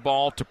course of the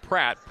ball to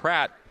Pratt.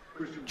 Pratt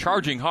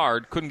charging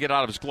hard, couldn't get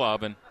out of his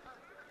glove, and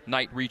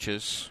Knight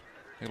reaches.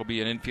 It'll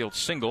be an infield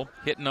single.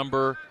 Hit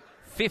number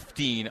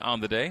 15 on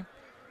the day.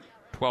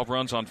 12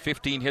 runs on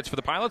 15 hits for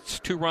the Pilots.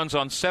 2 runs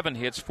on 7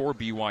 hits for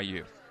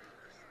BYU.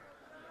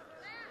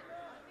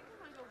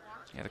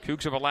 Yeah, the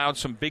Cougs have allowed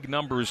some big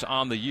numbers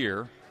on the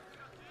year,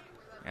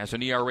 as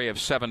an ERA of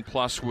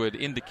 7+ would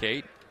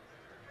indicate.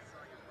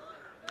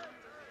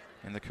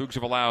 And the Cougs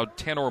have allowed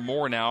 10 or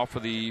more now for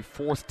the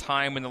 4th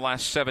time in the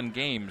last 7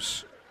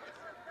 games.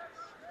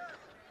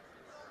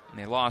 And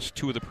they lost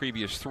 2 of the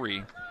previous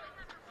 3.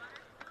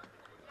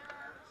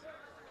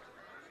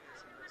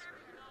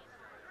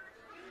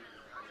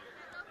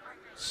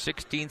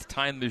 th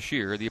time this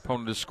year the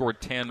opponent has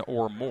scored 10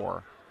 or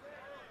more.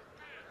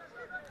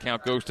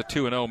 Count goes to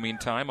 2-0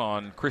 meantime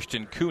on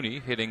Christian Cooney,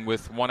 hitting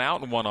with 1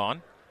 out and 1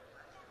 on.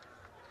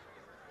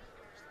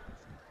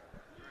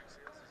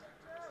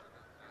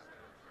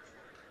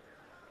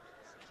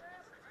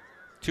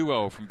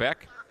 (2-0) from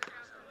Beck.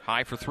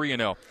 High for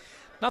 3-0.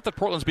 Not that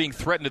Portland's being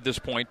threatened at this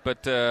point,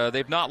 but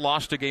they've not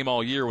lost a game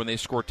all year when they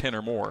score 10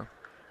 or more.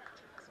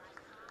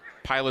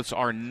 Pilots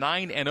are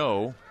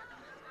 9-0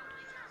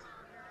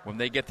 when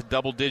they get to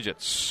double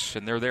digits,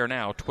 and they're there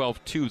now.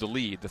 12-2 the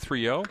lead. The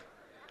 3-0.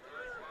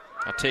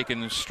 A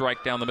taken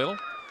strike down the middle.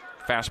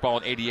 Fastball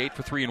at 88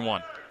 for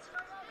 3-1.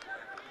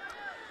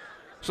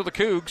 So the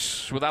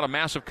Cougs, without a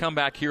massive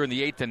comeback here in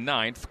the 8th and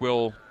 9th,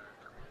 will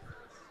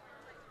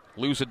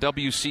lose a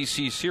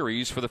WCC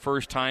series for the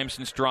first time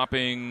since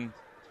dropping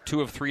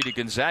 2 of 3 to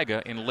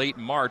Gonzaga in late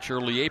March,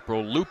 early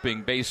April.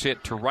 Looping base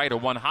hit to right, a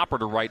one-hopper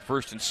to right,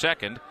 first and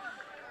second,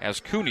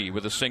 as Cooney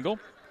with a single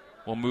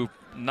will move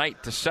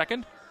Knight to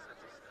second.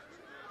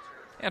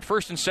 And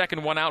first and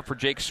second, 1 out for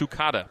Jake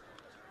Sukata.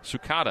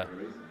 Sukata,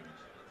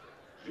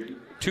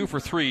 2 for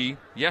 3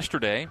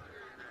 yesterday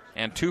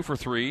and 2 for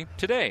 3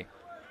 today.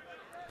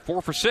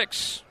 4 for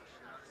 6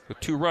 with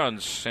 2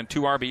 runs and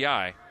 2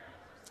 RBI.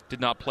 Did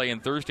not play in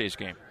Thursday's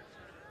game.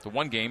 The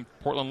one game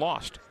Portland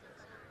lost.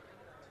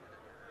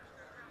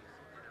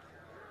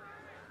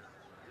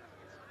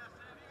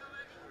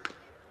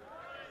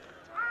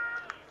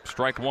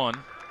 Strike 1.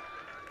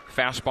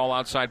 Fastball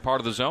outside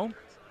part of the zone.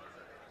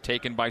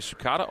 Taken by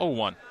Sukata,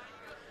 0-1.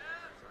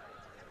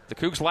 The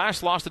Cougs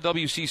last lost the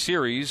WC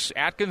series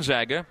at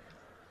Gonzaga.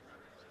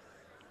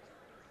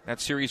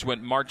 That series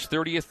went March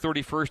 30th,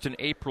 31st, and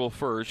April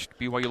 1st.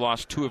 BYU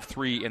lost 2 of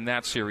 3 in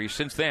that series.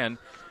 Since then,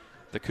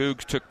 the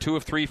Cougs took 2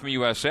 of 3 from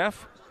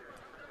USF,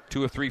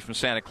 2 of 3 from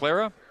Santa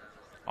Clara,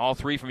 all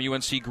 3 from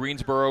UNC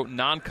Greensboro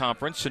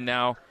non-conference, and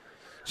now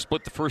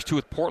split the first 2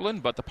 with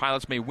Portland, but the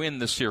Pilots may win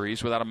the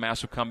series without a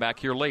massive comeback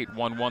here late.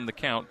 1-1 the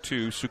count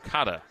to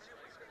Sukata.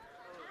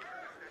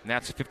 And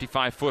that's a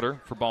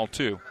 55-footer for ball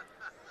 2.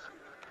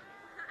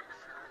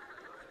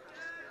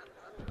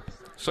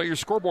 So your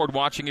scoreboard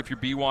watching if you're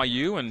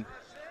BYU, and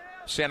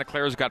Santa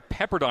Clara's got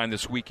Pepperdine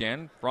this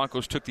weekend.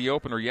 Broncos took the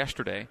opener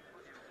yesterday.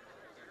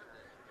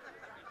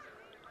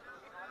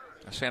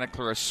 A Santa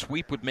Clara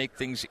sweep would make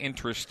things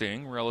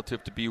interesting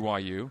relative to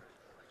BYU.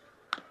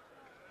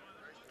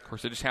 Of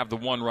course, they just have the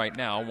 1 right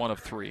now, 1 of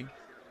 3.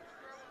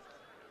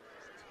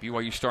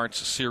 BYU starts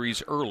the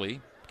series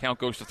early. Count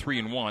goes to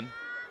 3-1.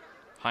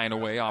 High and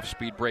away,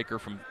 off-speed breaker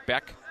from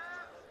Beck.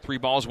 3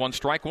 balls, 1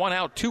 strike, 1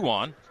 out, 2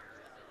 on.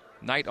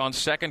 Knight on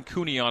second,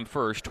 Cooney on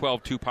first,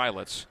 12-2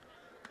 Pilots.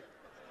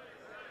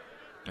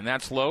 And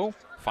that's low,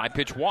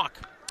 5-pitch walk.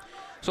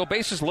 So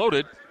bases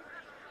loaded.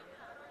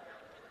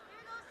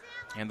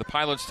 And the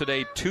Pilots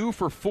today 2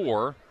 for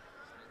 4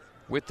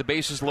 with the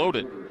bases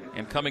loaded.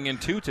 And coming in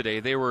 2 today,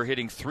 they were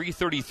hitting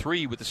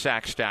 .333 with the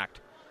sack stacked.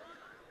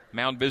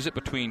 Mound visit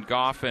between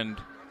Goff and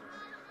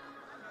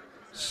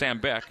Sam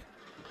Beck.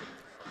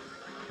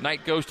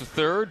 Knight goes to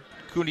third,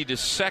 Cooney to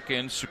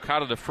second,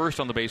 Sukata to first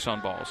on the base on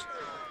balls.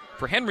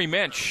 For Henry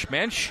Mensch,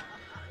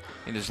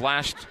 in his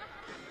last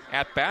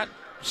at-bat,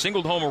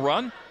 singled home a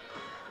run.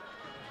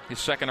 His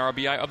second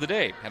RBI of the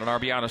day. Had an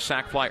RBI on a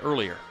sac fly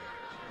earlier.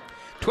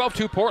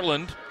 12-2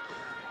 Portland.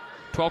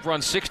 12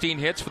 runs, 16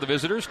 hits for the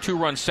visitors. 2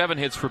 runs, 7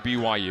 hits for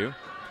BYU.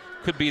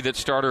 Could be that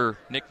starter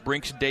Nick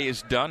Brink's day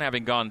is done,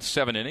 having gone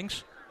 7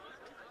 innings.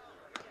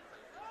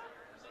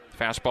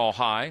 Fastball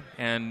high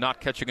and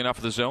not catching enough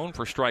of the zone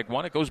for strike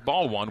 1. It goes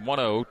ball 1,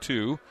 1-0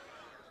 to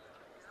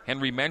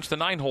Henry Mensch, the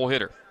 9-hole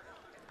hitter.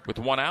 With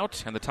 1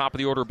 out and the top of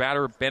the order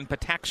batter, Ben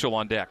Pataxil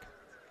on deck.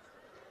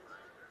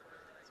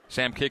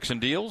 Sam kicks and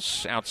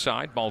deals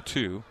outside, ball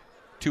 2,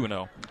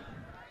 2-0.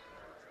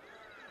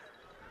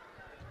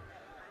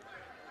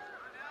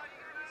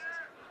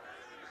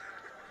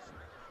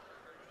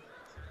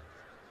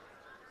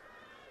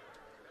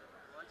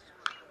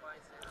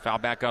 Foul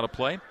back out of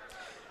play.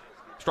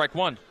 Strike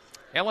 1.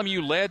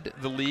 LMU led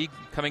the league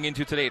coming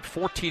into today at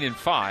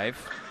 14-5.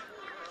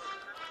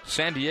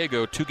 San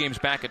Diego 2 games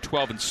back at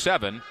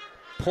 12-7.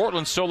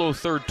 Portland solo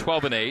third,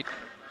 12-8.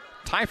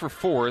 Tie for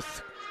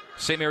fourth,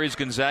 St. Mary's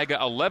Gonzaga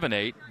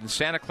 11-8. And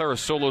Santa Clara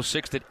solo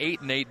sixth at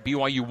 8-8.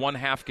 BYU 1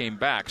 half game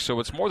back. So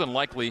it's more than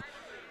likely,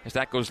 as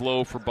that goes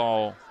low for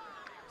ball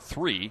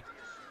 3,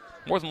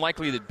 more than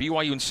likely that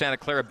BYU and Santa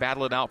Clara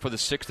battle it out for the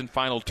 6th and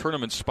final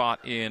tournament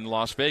spot in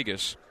Las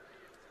Vegas.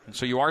 And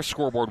so you are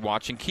scoreboard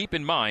watching. Keep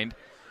in mind,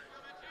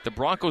 the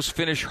Broncos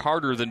finish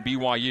harder than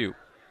BYU.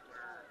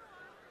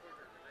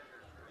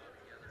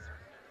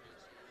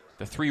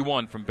 The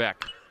 3-1 from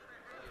Beck.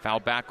 Foul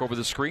back over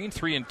the screen,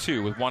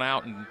 3-2 with 1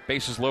 out and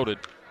bases loaded.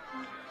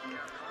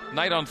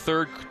 Knight on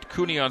third,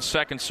 Cooney on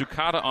second,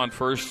 Sukata on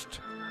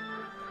first.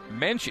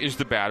 Mensch is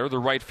the batter, the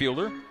right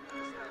fielder.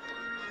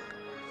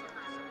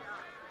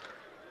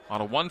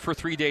 On a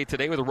 1-for-3 day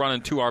today with a run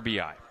and 2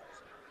 RBI.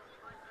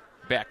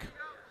 Beck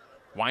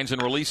winds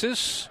and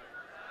releases.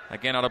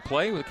 Again out of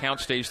play, the count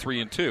stays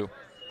 3-2.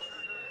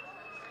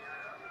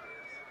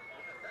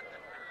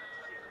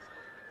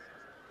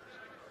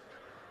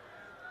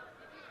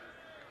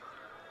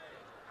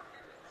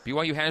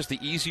 BYU has the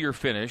easier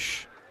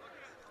finish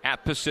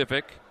at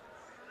Pacific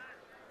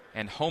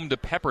and home to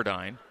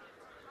Pepperdine.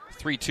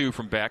 3-2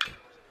 from Beck.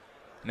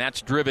 And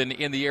that's driven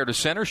in the air to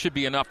center. Should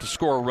be enough to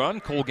score a run.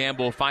 Cole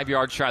Gamble, 5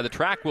 yards shy of the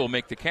track, will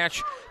make the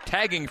catch.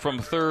 Tagging from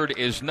third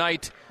is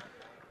Knight.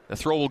 The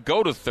throw will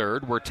go to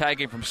third, where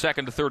tagging from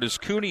second to third is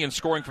Cooney, and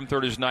scoring from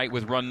third is Knight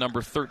with run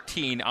number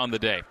 13 on the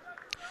day.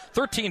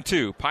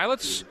 13-2.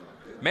 Pilots,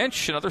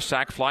 Mensch, another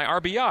sack fly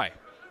RBI.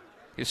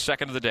 His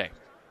second of the day.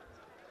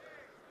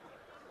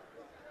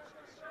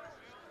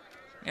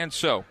 And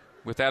so,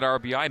 with that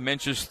RBI,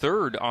 Mensch's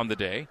third on the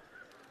day.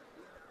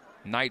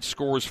 Knight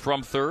scores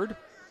from third.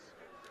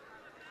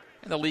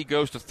 And the lead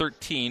goes to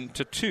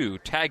 13-2.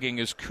 Tagging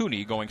is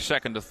Cooney going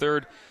second to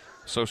third.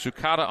 So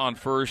Sukata on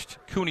first,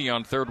 Cooney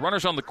on third.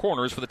 Runners on the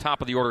corners for the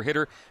top of the order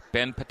hitter,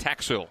 Ben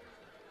Pataxil.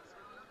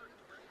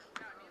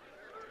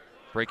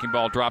 Breaking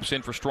ball drops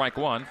in for strike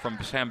one from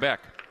Sam Beck.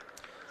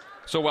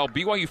 So while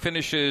BYU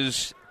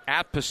finishes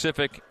at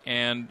Pacific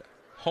and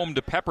home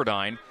to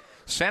Pepperdine,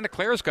 Santa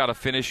Clara's got to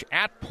finish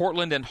at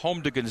Portland and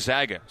home to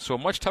Gonzaga. So a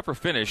much tougher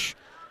finish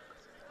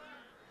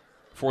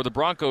for the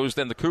Broncos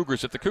than the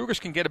Cougars. If the Cougars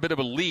can get a bit of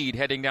a lead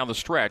heading down the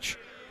stretch,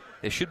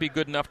 they should be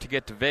good enough to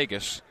get to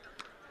Vegas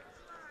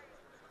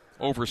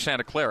over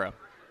Santa Clara,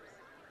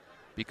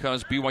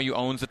 because BYU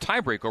owns the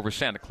tiebreak over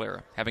Santa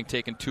Clara, having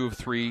taken 2 of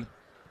 3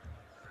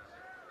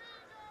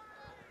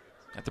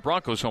 at the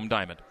Broncos' home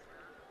diamond.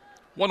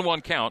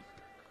 1-1 count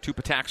to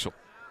Pataxil.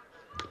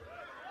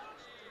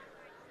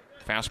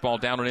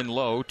 Fastball down and in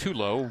low, too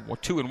low,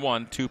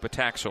 2-1 to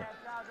Pataxil.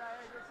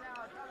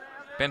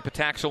 Ben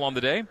Pataxil on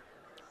the day.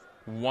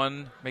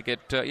 1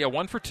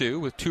 for 2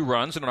 with 2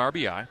 runs and an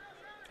RBI.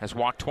 Has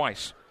walked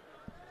twice.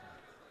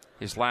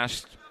 His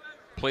last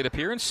plate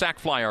appearance, sac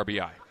fly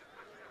RBI.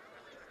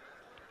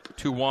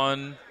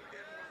 2-1,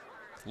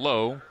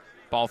 low,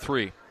 ball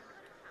 3.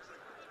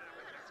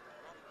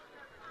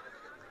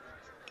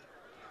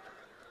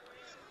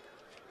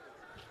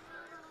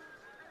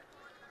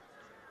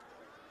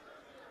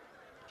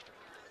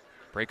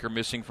 Breaker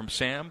missing from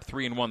Sam,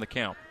 3-1 the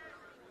count.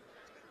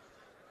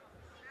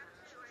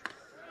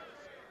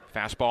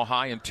 Fastball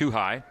high and too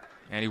high,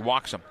 and he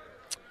walks him.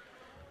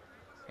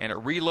 And it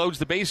reloads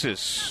the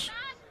bases.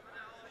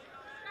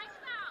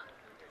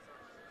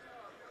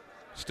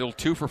 Still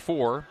 2 for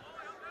 4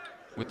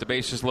 with the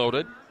bases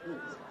loaded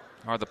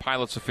are the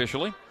Pilots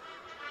officially.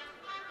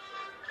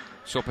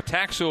 So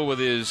Pataxil with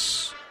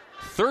his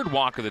third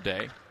walk of the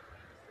day.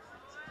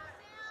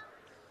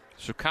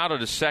 Sukata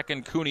to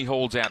second, Cooney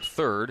holds at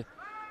third.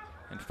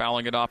 And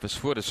fouling it off his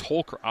foot is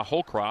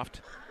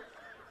Holcroft.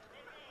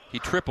 He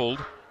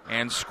tripled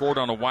and scored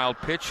on a wild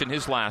pitch in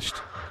his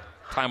last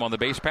time on the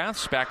base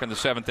paths back in the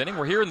 7th inning.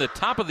 We're here in the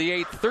top of the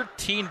 8th,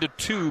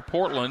 13-2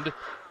 Portland.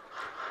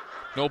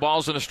 No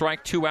balls and a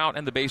strike, 2 out,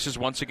 and the bases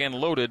once again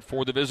loaded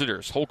for the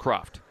visitors.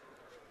 Holcroft,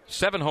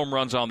 7 home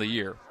runs on the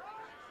year.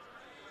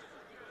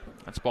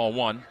 That's ball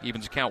 1,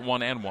 evens count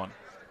 1-1.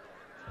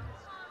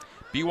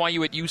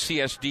 BYU at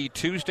UCSD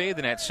Tuesday,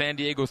 then at San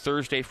Diego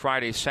Thursday,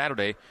 Friday,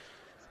 Saturday.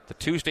 The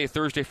Tuesday,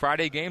 Thursday,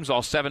 Friday games,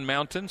 all 7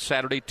 Mountain.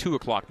 Saturday, 2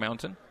 o'clock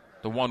Mountain.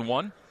 The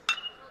 1-1.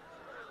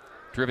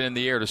 Driven in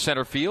the air to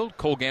center field.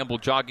 Cole Gamble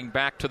jogging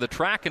back to the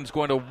track and is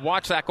going to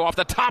watch that go off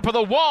the top of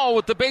the wall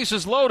with the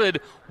bases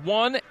loaded.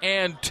 1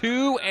 and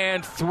 2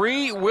 and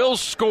 3 will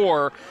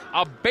score.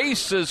 A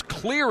bases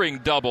clearing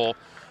double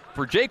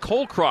for Jake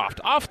Holcroft.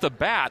 Off the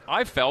bat,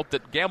 I felt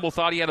that Gamble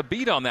thought he had a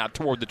beat on that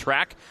toward the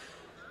track.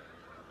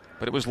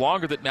 But it was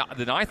longer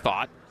than I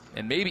thought.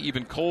 And maybe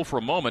even Cole for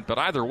a moment, but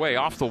either way,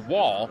 off the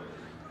wall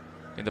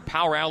in the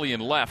power alley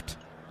and left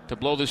to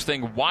blow this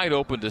thing wide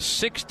open to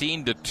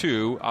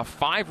 16-2. A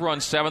 5-run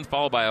 7th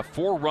followed by a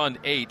 4-run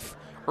 8th.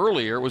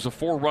 Earlier it was a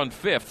 4-run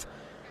 5th.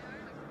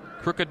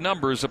 Crooked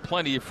numbers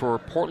aplenty for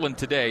Portland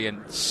today,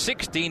 and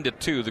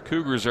 16-2. The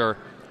Cougars are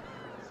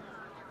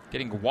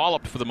getting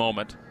walloped for the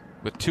moment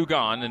with 2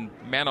 gone, and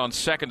man on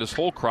second is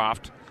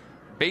Holcroft.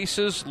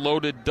 Bases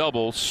loaded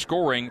double,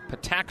 scoring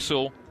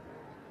Pataxil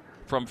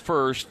from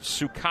first,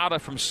 Sukata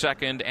from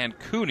second, and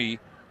Cooney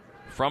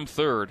from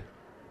third.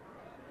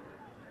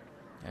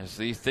 As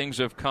these things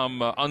have come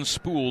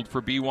unspooled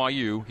for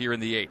BYU here in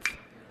the 8th.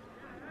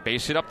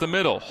 Base hit up the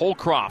middle.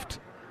 Holcroft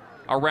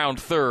around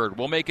third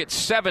will make it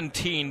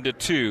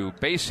 17-2.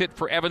 Base hit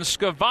for Evan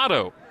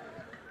Scavato,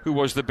 who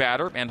was the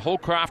batter. And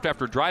Holcroft,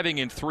 after driving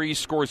in 3,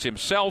 scores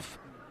himself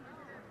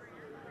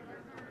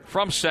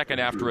from second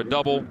after a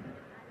double.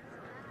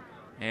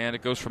 And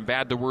it goes from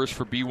bad to worse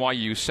for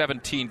BYU.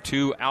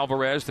 17-2.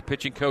 Alvarez, the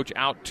pitching coach,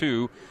 out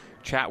to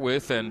chat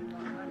with and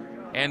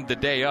end the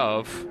day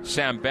of.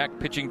 Sam Beck,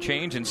 pitching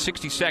change in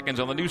 60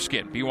 seconds on the new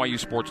skin, BYU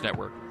Sports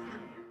Network.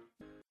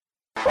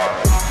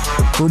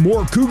 For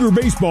more Cougar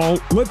baseball,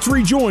 let's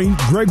rejoin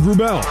Greg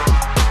Wrubell.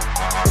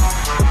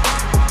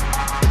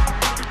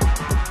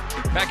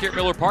 Back here at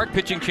Miller Park,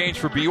 pitching change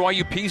for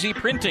BYU. PZ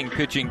Printing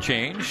pitching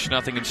change.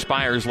 Nothing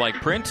inspires like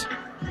print.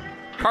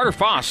 Carter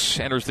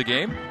Foss enters the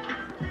game.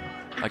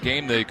 A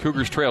game the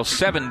Cougars trail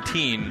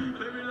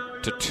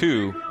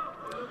 17-2.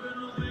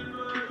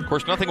 Of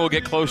course, nothing will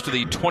get close to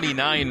the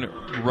 29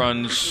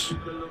 runs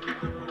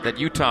that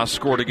Utah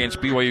scored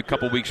against BYU a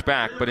couple weeks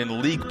back, but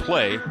in league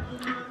play,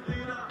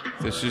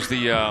 this is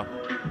the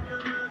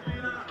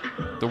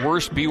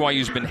worst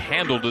BYU's been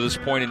handled to this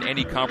point in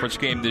any conference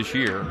game this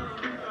year.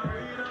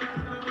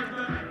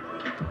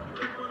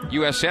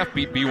 USF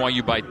beat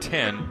BYU by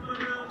 10,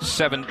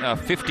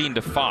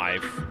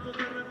 15-5.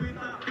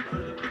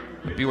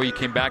 BYU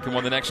came back and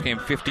won the next game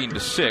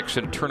 15-6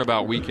 in a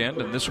turnabout weekend,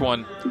 and this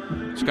one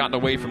has gotten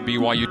away from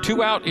BYU.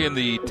 2 out in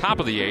the top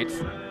of the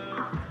 8th.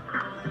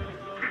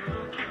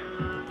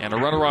 And a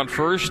runner on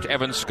first,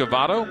 Evan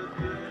Scavato.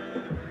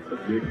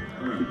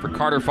 For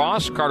Carter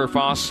Foss. Carter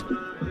Foss,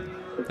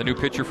 the new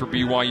pitcher for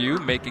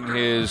BYU, making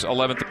his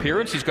 11th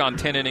appearance. He's gone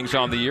 10 innings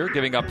on the year,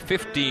 giving up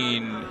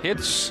 15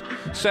 hits,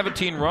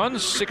 17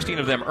 runs, 16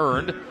 of them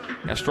earned.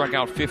 Has struck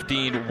out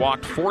 15,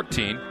 walked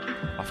 14.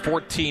 A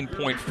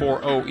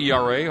 14.40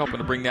 ERA, hoping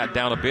to bring that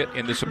down a bit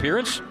in this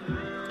appearance.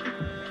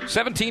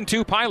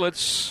 17-2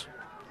 Pilots,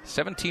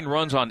 17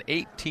 runs on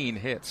 18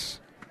 hits.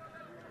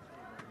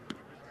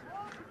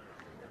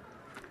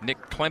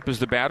 Nick Klemp is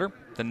the batter,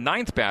 the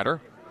 9th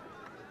batter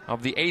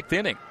of the 8th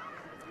inning.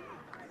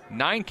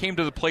 9 came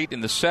to the plate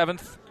in the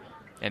 7th,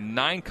 and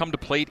 9 come to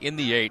plate in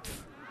the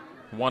 8th.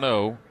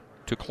 1-0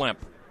 to Klemp.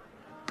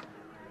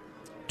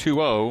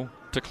 2-0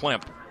 to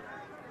Klemp.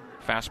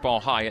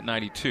 Fastball high at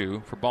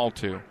 92 for ball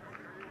 2.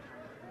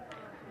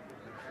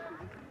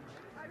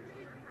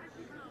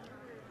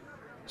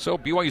 So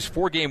BYU's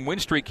 4-game win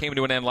streak came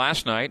to an end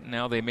last night.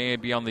 Now they may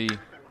be on the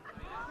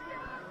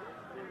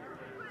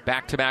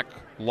back-to-back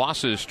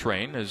losses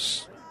train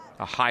as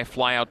a high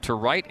fly out to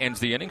right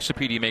ends the inning.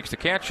 Sapedi makes the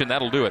catch, and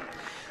that'll do it.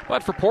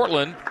 But for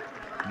Portland,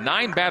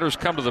 9 batters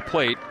come to the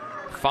plate,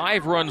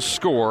 5 runs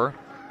score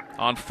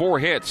on 4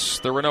 hits.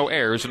 There were no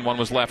errors, and 1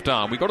 was left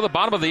on. We go to the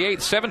bottom of the 8th,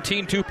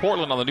 17-2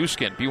 Portland on the new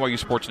skin, BYU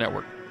Sports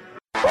Network.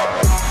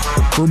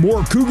 For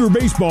more Cougar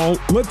baseball,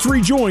 let's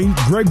rejoin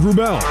Greg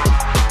Wrubell.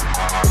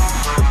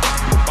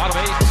 Bottom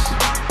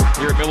 8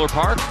 here at Miller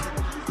Park.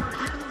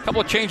 A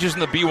couple of changes in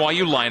the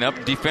BYU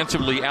lineup.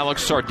 Defensively,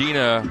 Alex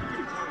Sardina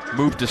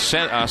moved to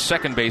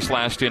second base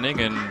last inning,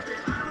 and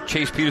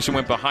Chase Peterson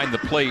went behind the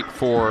plate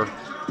for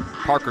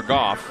Parker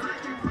Goff.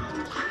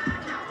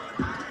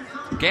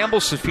 Gamble,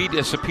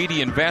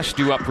 Sapedi, and Vest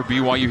due up for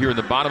BYU here in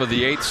the bottom of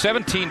the 8th.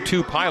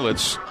 17-2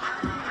 Pilots.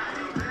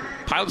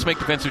 Pilots make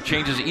defensive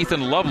changes.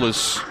 Ethan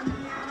Lovelace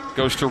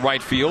goes to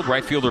right field.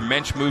 Right fielder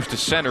Mensch moves to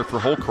center for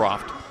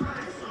Holcroft.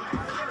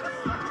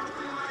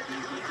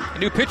 A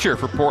new pitcher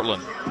for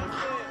Portland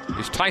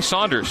is Ty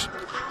Saunders.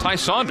 Ty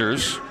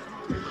Saunders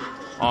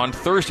on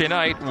Thursday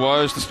night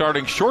was the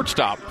starting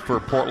shortstop for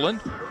Portland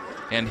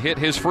and hit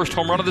his first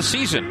home run of the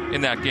season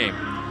in that game.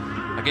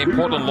 A game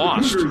Portland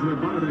lost.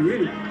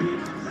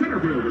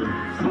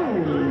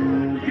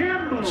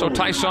 So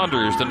Ty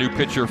Saunders, the new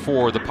pitcher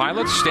for the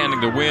Pilots.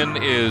 Standing to win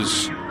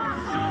is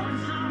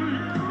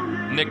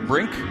Nick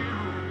Brink.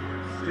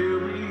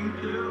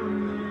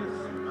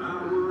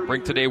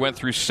 Brink today went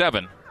through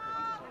 7.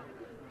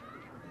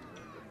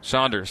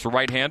 Saunders, the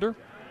right-hander,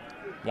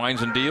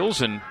 winds and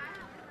deals and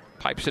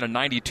pipes in a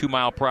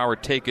 92-mile-per-hour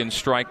take-in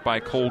strike by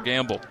Cole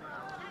Gamble.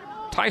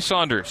 Ty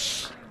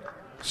Saunders,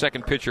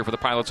 second pitcher for the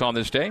Pilots on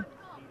this day,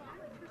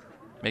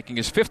 making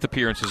his 5th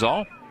appearance is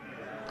all.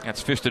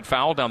 That's fisted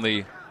foul down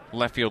the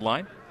left field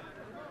line.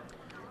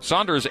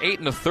 Saunders 8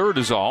 1/3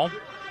 is all.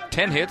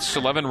 10 hits,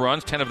 11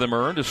 runs, 10 of them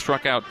earned. Has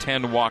struck out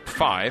 10, walked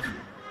 5.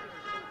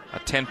 A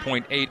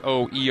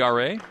 10.80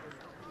 ERA.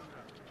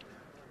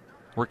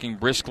 Working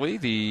briskly.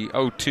 The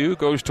 0-2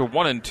 goes to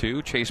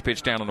 1-2. Chase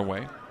pitch down and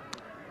away.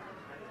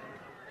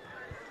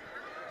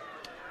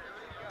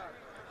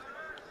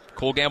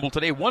 Cole Gamble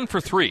today 1 for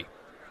 3.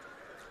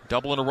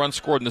 Double and a run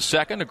scored in the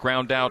 2nd, a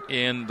ground out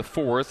in the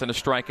 4th, and a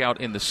strikeout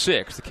in the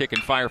 6th. The kick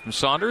and fire from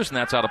Saunders, and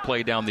that's out of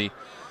play down the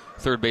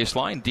third base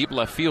line, deep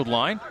left field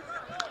line.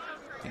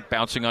 I think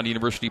bouncing on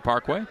University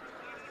Parkway.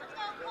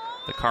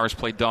 The Cars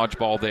play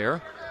dodgeball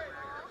there.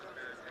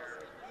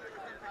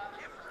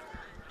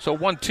 So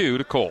 1-2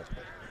 to Cole.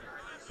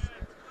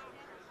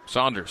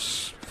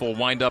 Saunders, full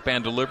windup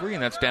and delivery,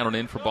 and that's down and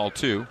in for ball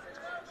 2.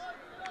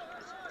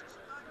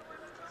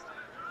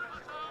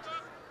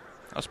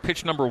 That was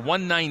pitch number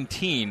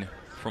 119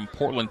 from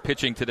Portland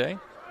pitching today.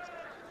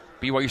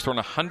 BYU's thrown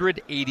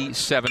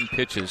 187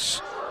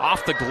 pitches.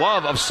 Off the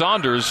glove of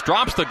Saunders,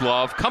 drops the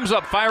glove, comes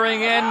up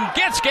firing, and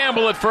gets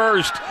Gamble at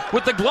first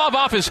with the glove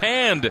off his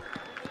hand.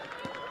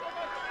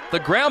 The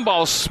ground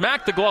ball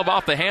smacked the glove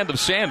off the hand of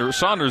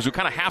Saunders, who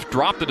kind of half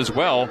dropped it as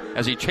well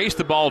as he chased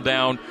the ball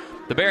down.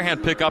 The bare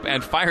hand pick up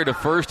and fired to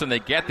first, and they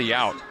get the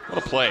out.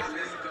 What a play.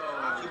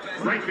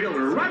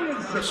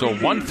 So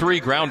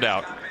 1-3 ground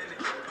out.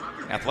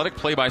 Athletic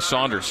play by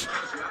Saunders.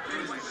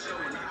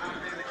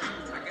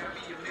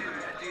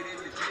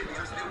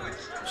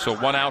 So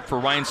 1 out for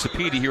Ryan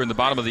Sapedi here in the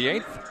bottom of the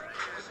 8th.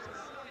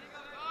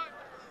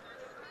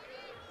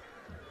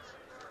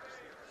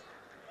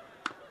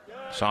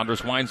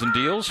 Saunders winds and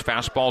deals.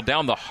 Fastball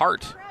down the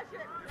heart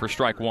for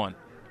strike 1.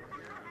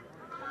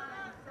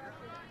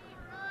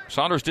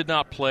 Saunders did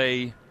not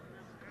play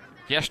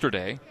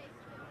yesterday,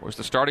 was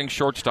the starting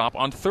shortstop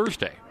on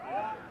Thursday.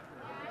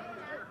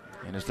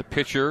 And is the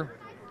pitcher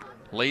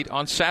late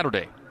on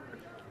Saturday.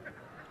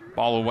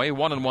 Ball away,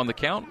 1-1 the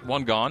count,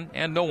 one gone,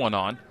 and no one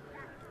on.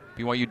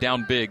 BYU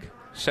down big,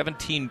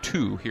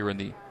 17-2 here in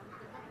the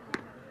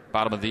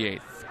bottom of the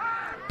 8th.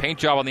 Paint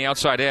job on the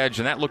outside edge,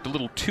 and that looked a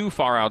little too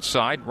far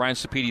outside. Ryan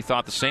Sapedi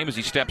thought the same as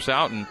he steps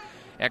out and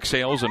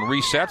exhales and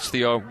resets.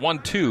 The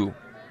 1-2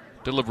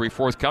 delivery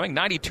forthcoming.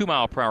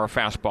 92-mile-per-hour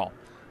fastball.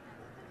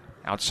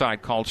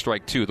 Outside called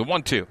strike 2. The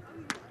 1-2.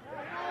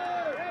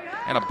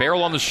 And a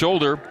barrel on the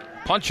shoulder.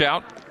 Punch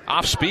out.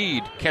 Off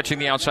speed. Catching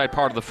the outside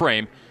part of the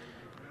frame.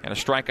 And a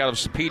strikeout of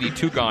Sapedi.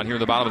 2 gone here in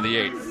the bottom of the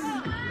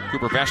 8th.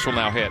 Cooper Vest will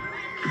now hit.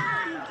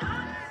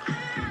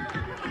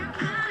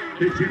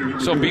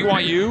 So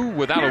BYU,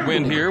 without a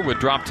win here, would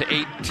drop to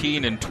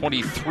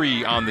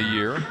 18-23 on the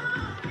year.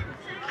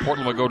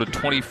 Portland would go to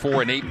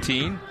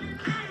 24-18.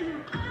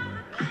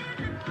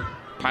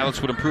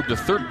 Pilots would improve to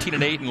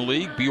 13-8 in the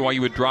league.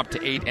 BYU would drop to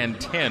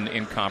 8-10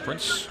 in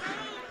conference.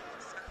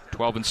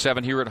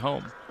 12-7 here at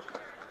home.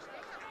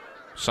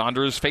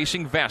 Saunders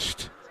facing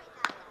Vest.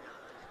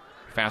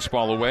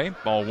 Fastball away,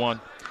 ball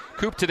 1.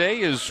 Coop today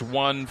is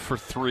 1 for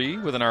 3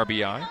 with an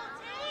RBI.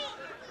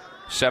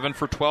 7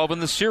 for 12 in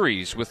the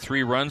series with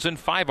 3 runs and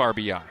 5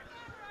 RBI.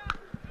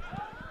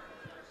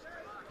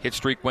 Hit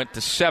streak went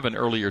to 7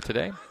 earlier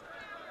today.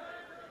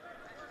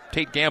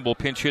 Tate Gamble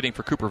pinch hitting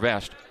for Cooper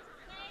Vest.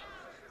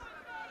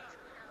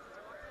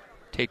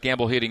 Tate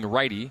Gamble hitting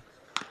righty,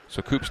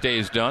 so Coop's day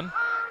is done.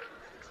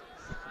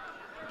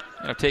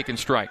 And a taken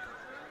strike.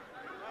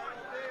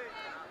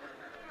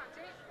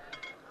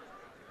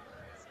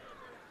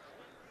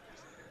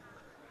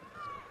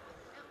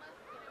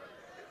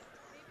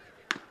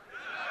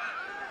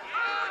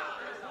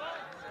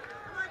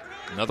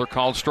 Another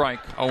called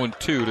strike, 0-2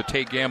 to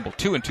Tate Gamble.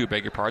 2-2,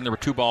 beg your pardon. There were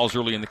 2 balls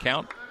early in the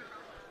count.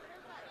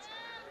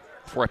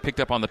 Before I picked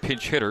up on the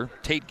pinch hitter,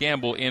 Tate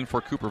Gamble in for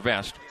Cooper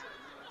Vest.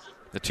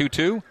 The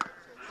 2-2,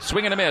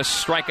 swing and a miss,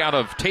 strikeout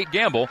of Tate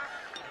Gamble.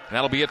 And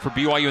that'll be it for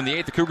BYU in the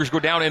 8th. The Cougars go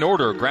down in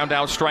order. Ground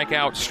out,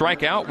 strikeout,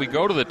 strikeout. We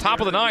go to the top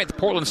of the 9th.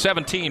 Portland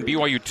 17,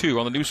 BYU 2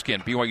 on the new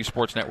skin, BYU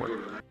Sports Network.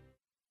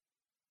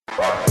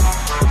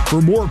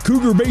 For more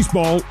Cougar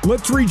baseball,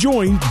 let's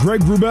rejoin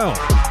Greg Wrubell.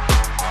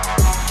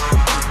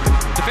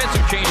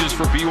 Defensive changes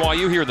for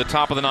BYU here in the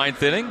top of the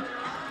 9th inning.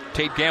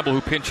 Tate Gamble,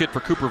 who pinch hit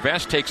for Cooper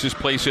Vest, takes his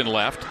place in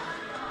left.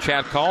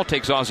 Chad Call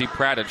takes Ozzie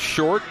Pratt at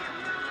short.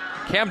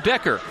 Cam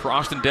Decker for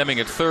Austin Deming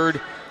at third.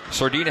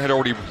 Sardina had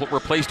already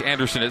replaced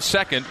Anderson at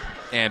second,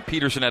 and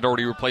Peterson had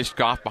already replaced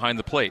Goff behind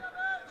the plate.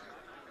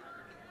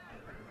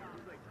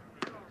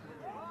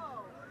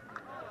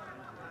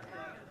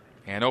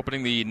 And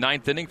opening the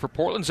 9th inning for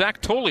Portland,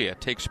 Zach Tolia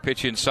takes a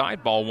pitch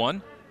inside, ball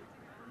 1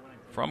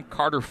 from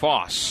Carter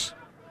Foss.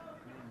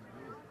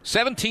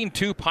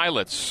 17-2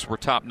 Pilots were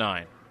top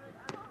 9.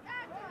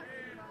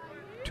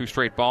 2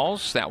 straight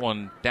balls, that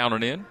one down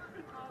and in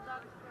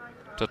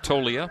to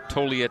Tolia.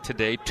 Tolia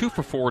today 2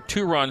 for 4,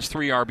 2 runs,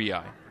 3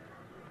 RBI.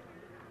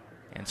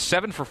 And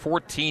 7 for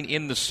 14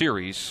 in the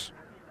series.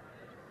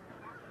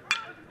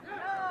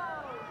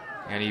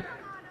 And he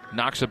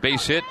knocks a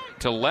base hit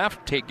to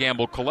left. Tate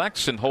Gamble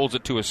collects and holds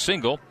it to a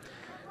single.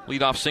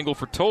 Leadoff single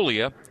for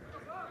Tolia.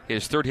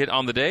 His 3rd hit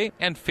on the day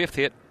and 5th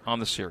hit on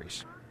the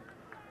series.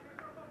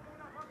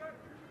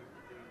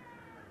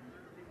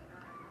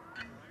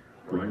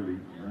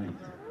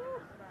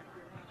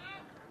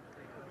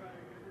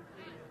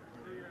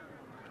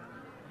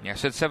 Yeah, I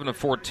said 7 of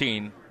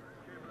 14.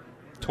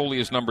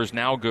 Tolia's numbers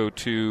now go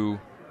to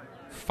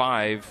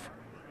 5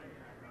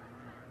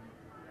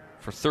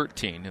 for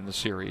 13 in the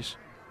series.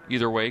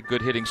 Either way,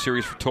 good hitting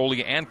series for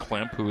Tolia and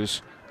Klemp, who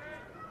has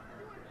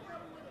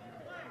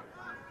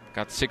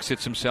got 6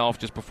 hits himself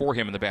just before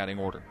him in the batting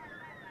order.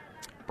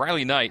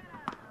 Briley Knight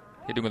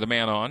hitting with a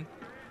man on.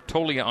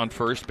 Tolia on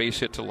first, base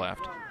hit to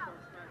left.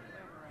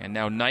 And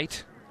now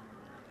Knight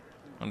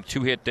on a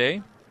 2-hit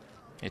day,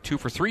 a 2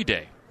 for 3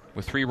 day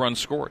with 3 runs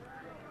scored.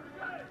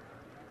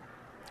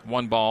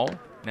 1 ball,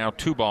 now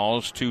 2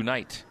 balls to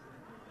Knight.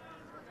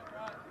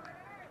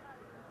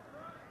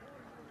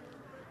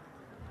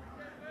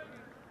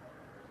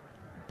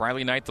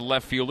 Briley Knight, the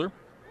left fielder.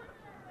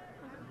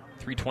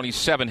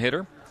 327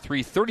 hitter.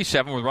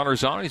 337 with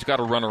runners on. He's got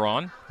a runner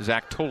on.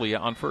 Zach Tolia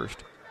on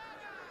first.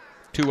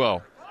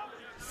 2-0.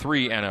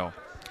 3-0.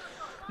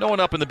 No one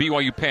up in the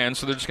BYU pen,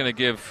 so they're just going to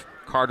give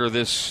Carter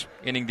this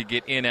inning to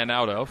get in and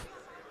out of.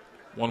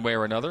 One way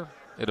or another,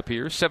 it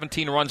appears.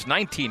 17 runs,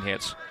 19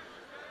 hits.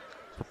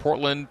 For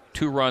Portland,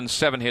 2 runs,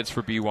 7 hits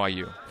for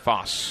BYU.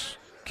 Foss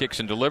kicks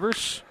and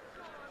delivers.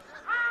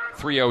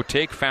 3-0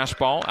 take,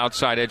 fastball,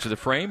 outside edge of the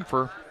frame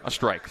for a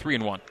strike.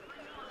 3-1.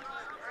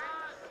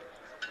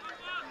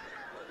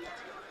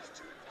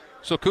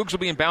 So Cougs will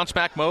be in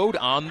bounce-back mode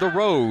on the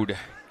road.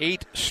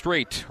 8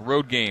 straight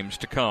road games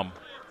to come.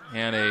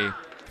 And a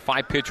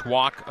 5-pitch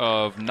walk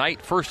of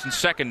Knight, first and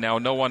second now,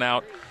 no one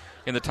out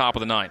in the top of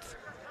the 9th.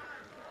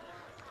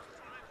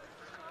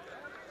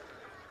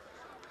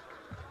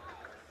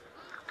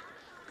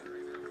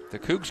 The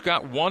Cougs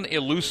got one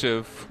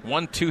elusive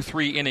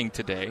 1-2-3 inning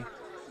today.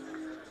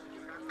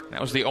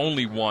 That was the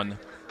only one.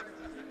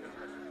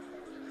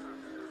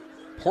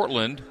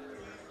 Portland,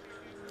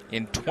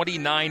 in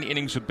 29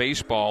 innings of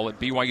baseball at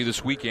BYU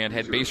this weekend,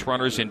 had base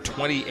runners in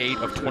 28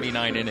 of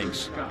 29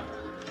 innings.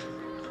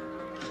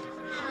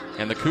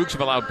 And the Cougs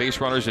have allowed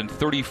base runners in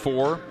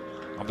 34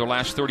 of their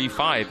last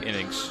 35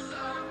 innings.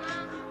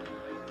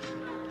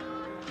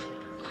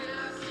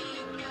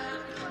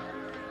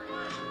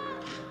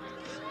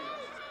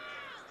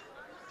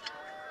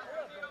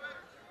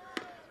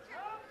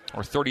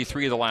 Or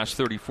 33 of the last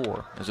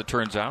 34, as it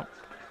turns out.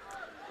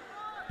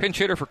 Pinch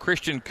hitter for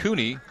Christian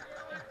Cooney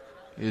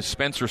is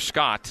Spencer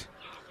Scott.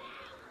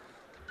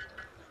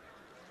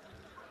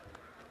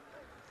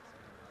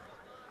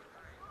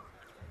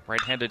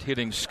 Right-handed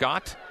hitting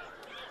Scott.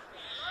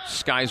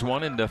 Skies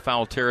one into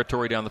foul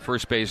territory down the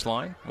first base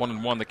line.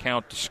 1-1 the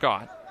count to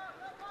Scott.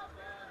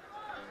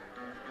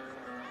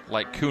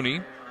 Like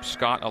Cooney,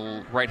 Scott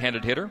a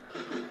right-handed hitter.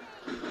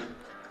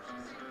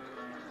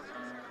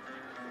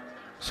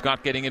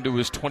 Scott getting into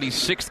his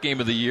 26th game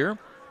of the year.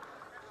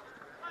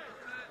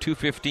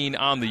 215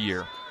 on the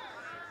year.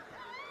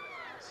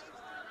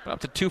 Up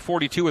to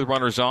 242 with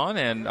runners on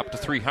and up to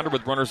 300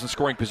 with runners in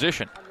scoring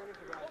position.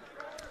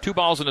 2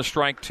 balls and a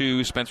strike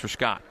to Spencer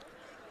Scott.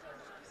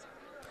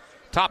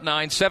 Top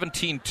 9,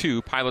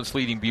 17-2. Pilots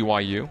leading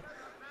BYU.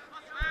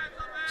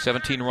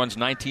 17 runs,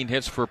 19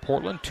 hits for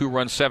Portland. 2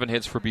 runs, 7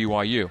 hits for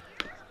BYU.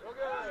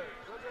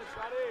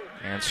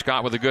 And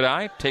Scott with a good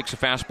eye takes a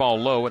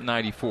fastball low at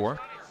 94.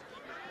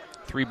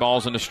 3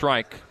 balls and a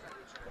strike.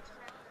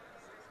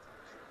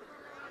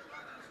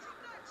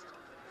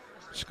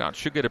 Scott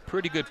should get a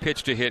pretty good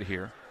pitch to hit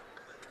here.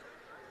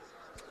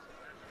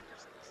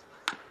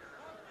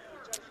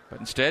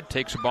 But instead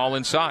takes a ball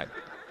inside.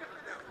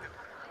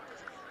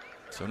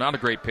 So not a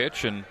great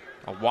pitch, and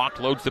a walk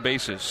loads the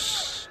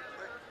bases.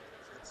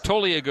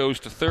 Tolia goes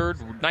to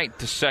third, Knight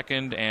to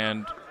second,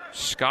 and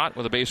Scott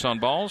with a base on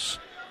balls.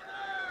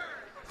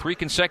 3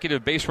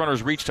 consecutive base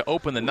runners reach to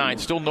open the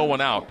ninth. Still no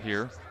one out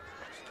here.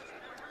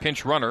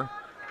 Pinch runner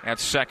at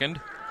second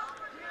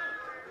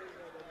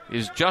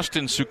is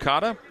Justin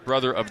Sukata,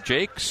 brother of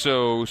Jake.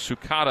 So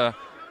Sukata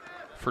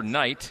for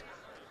Knight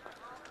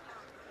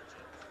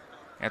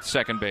at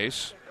second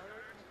base.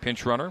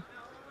 Pinch runner.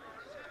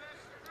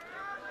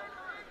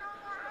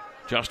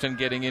 Justin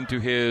getting into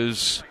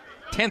his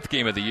 10th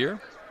game of the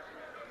year.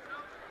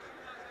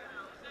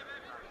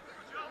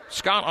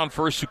 Scott on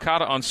first,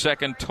 Sukata on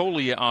second,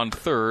 Tolia on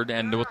third,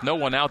 and with no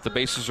one out, the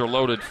bases are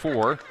loaded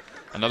for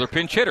another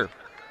pinch hitter.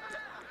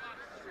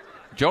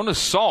 Jonas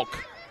Salk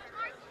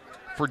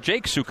for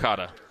Jake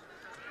Sukata.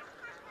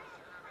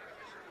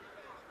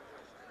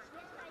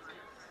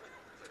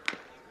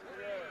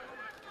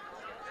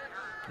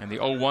 And the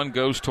 0-1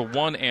 goes to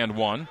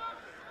 1-1.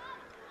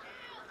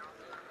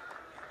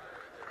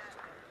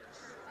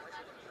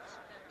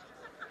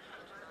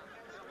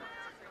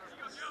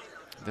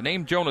 The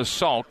name Jonas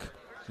Salk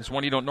is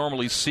one you don't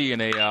normally see in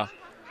a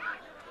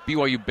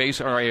BYU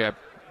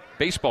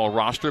baseball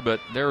roster, but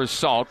there is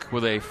Salk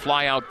with a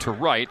fly out to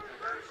right,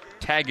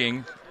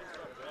 tagging,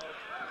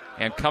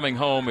 and coming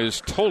home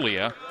is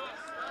Tolia,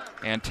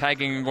 and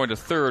tagging and going to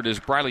third is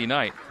Briley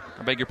Knight.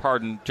 I beg your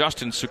pardon,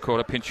 Justin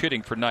Sukota pinch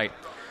hitting for Knight.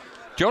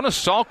 Jonas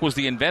Salk was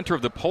the inventor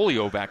of the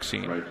polio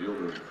vaccine.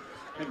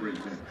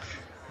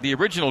 The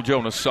original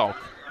Jonas Salk.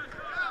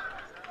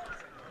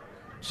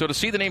 So to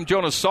see the name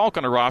Jonas Salk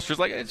on a roster is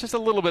like, it's just a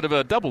little bit of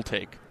a double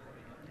take.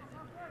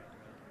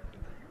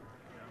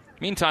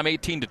 Meantime,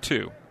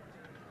 18-2.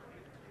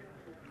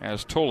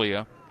 As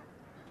Tolia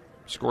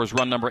scores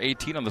run number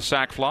 18 on the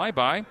sac fly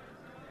by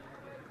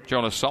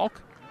Jonas Salk.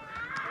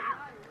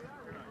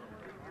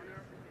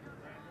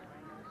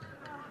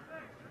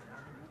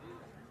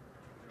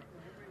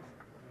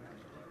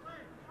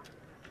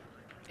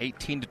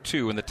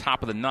 (18-2) in the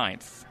top of the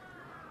ninth.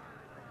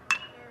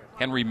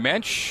 Henry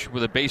Mensch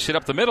with a base hit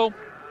up the middle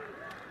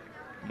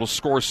will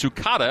score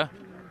Sukata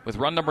with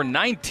run number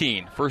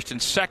 19. First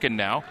and second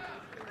now,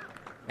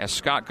 as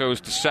Scott goes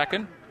to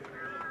second.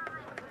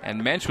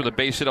 And Mensch with a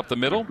base hit up the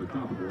middle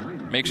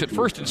makes it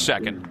first and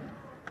second.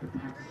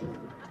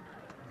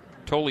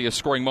 Tolia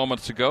scoring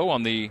moments ago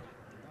on the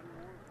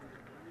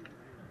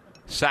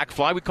sac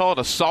fly. We call it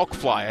a Salk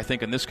fly, I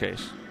think, in this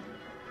case.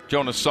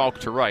 Jonas Salk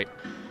to right.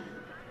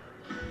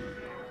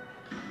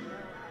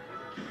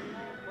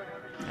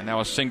 And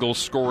now a single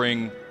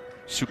scoring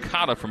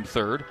Sukata from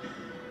third.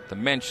 The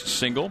Mensch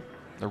single.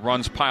 The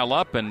runs pile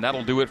up, and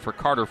that'll do it for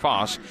Carter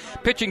Foss.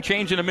 Pitching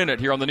change in a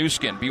minute here on the new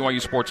skin,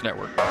 BYU Sports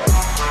Network.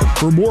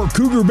 For more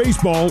Cougar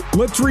baseball,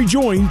 let's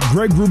rejoin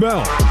Greg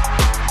Wrubell.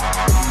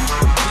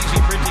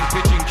 Easy printing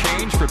pitching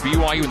change for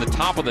BYU in the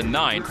top of the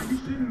ninth.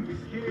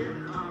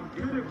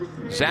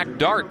 Zach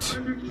Dart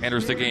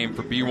enters the game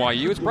for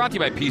BYU. It's brought to you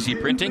by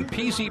PZ Printing.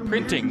 PZ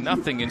Printing,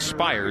 nothing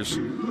inspires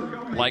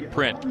like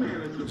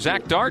print.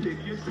 Zach Dart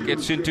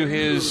gets into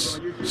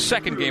his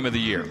second game of the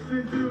year.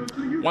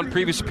 One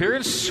previous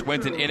appearance,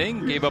 went an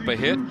inning, gave up a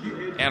hit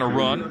and a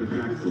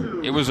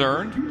run. It was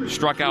earned.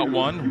 Struck out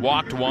 1,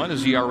 walked 1.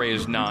 His ERA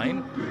is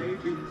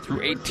 9.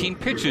 Threw 18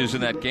 pitches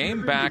in that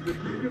game back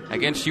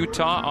against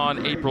Utah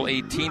on April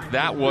 18th.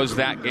 That was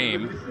that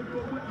game.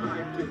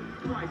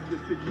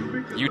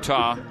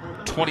 Utah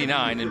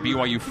 29 and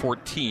BYU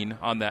 14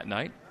 on that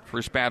night.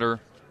 First batter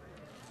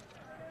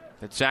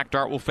that Zach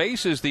Dart will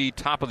face is the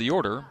top of the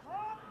order,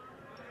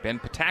 Ben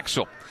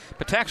Pataxel.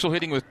 Pataxel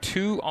hitting with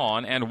 2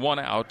 on and 1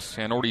 out,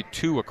 and already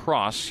 2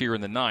 across here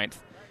in the 9th.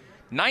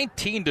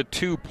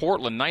 19-2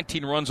 Portland,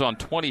 19 runs on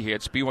 20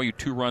 hits, BYU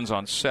 2 runs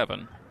on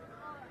 7.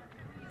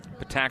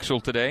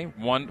 Pataxel today,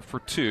 1 for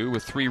 2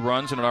 with 3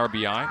 runs and an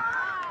RBI.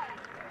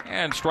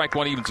 And strike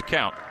 1 evens the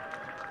count.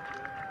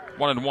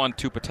 1-1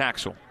 to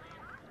Pataxel.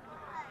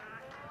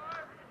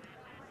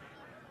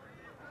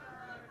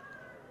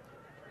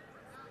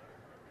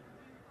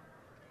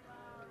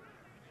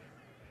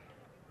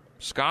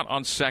 Scott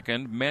on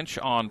second, Mensch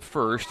on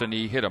first, and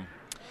he hit him.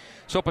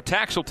 So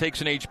Pataxel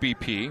takes an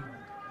HBP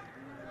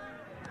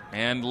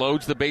and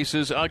loads the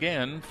bases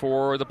again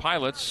for the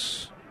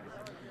Pilots.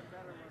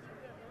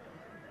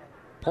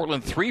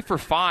 Portland 3 for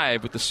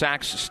 5 with the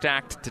sacks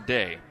stacked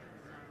today.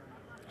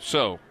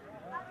 So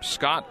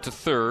Scott to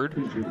third,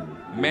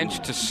 Mensch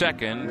to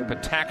second,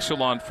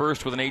 Pataxel on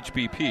first with an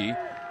HBP.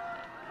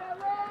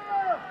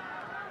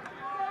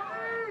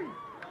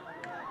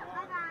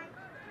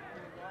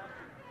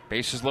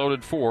 Bases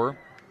loaded for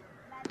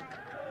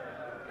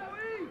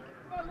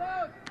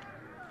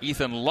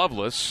Ethan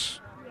Lovelace,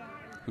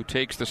 who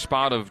takes the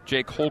spot of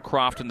Jake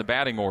Holcroft in the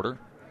batting order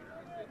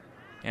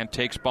and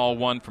takes ball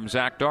 1 from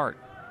Zach Dart.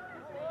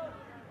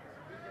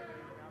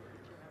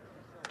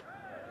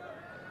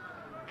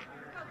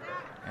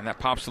 And that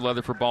pops the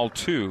leather for ball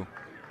 2.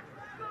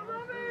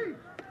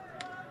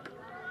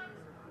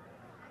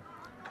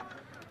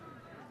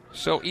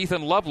 So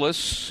Ethan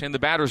Lovelace in the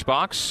batter's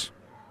box.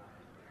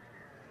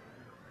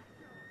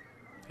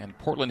 And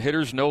Portland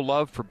hitters, no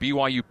love for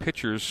BYU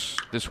pitchers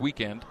this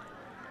weekend,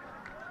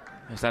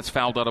 as that's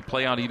fouled out of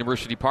play on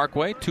University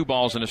Parkway. 2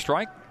 balls and a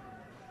strike.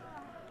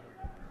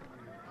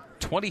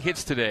 20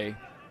 hits today,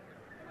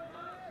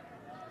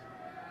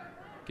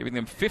 giving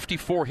them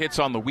 54 hits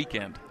on the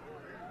weekend.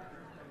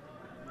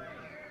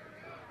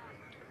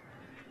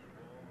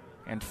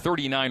 And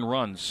 39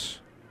 runs.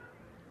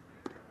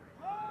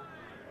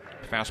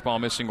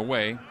 Fastball missing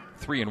away,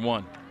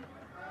 3-1.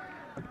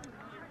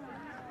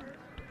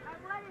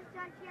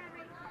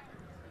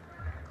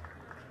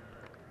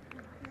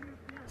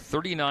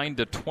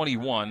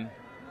 39-21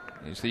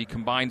 is the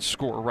combined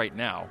score right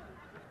now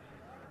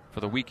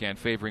for the weekend,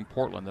 favoring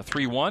Portland. The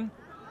 3-1.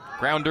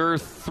 Grounder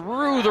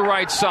through the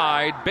right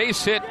side.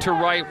 Base hit to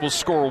right will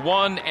score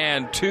 1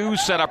 and 2.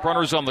 Set up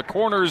runners on the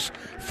corners.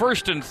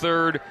 First and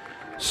third.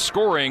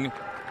 Scoring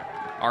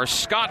are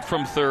Scott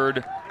from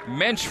third,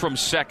 Mensch from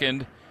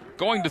second.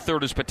 Going to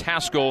third is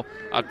Pataxel.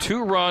 A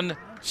 2-run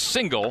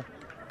single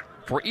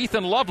for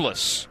Ethan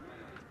Lovelace.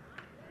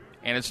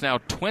 And it's now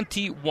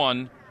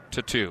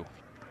 21-2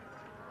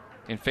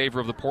 in favor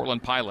of the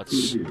Portland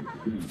Pilots.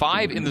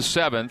 5 in the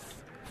 7th,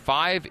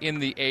 5 in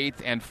the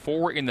 8th, and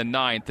 4 in the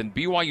 9th. And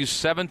BYU's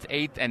 7th,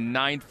 8th, and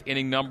 9th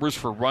inning numbers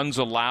for runs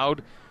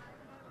allowed,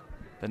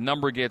 the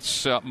number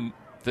gets, the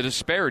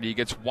disparity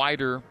gets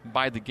wider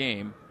by the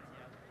game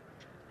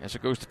as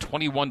it goes to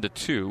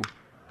 21-2.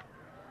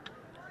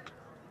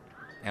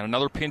 And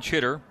another pinch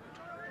hitter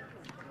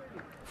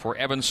for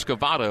Evan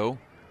Scavato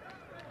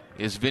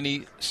is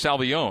Vinny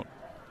Salvione.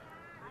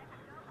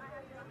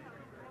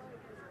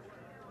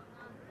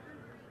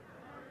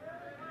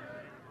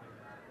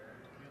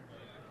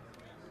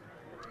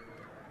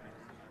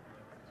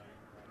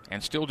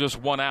 And still just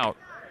 1 out.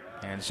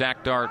 And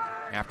Zach Dart,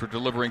 after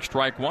delivering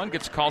strike 1,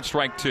 gets called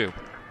strike 2.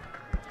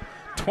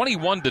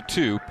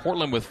 21-2.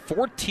 Portland with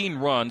 14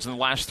 runs in the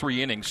last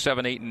 3 innings,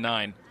 7, 8, and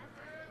 9.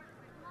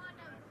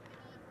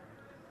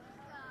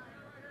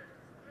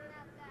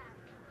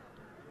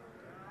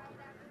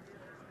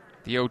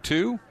 The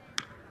 0-2.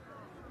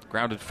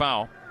 Grounded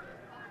foul.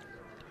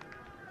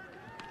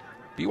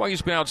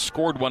 BYU's been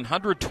outscored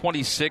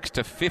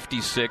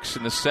 126-56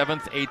 in the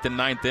 7th, 8th, and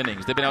 9th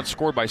innings. They've been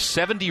outscored by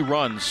 70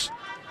 runs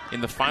in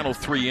the final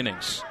 3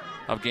 innings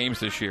of games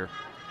this year.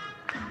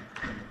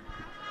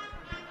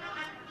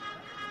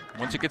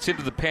 Once it gets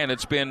into the pen,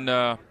 it's been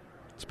a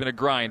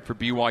grind for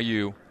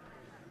BYU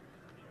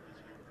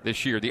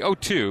this year. The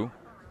 0-2.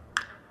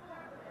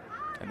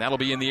 And that'll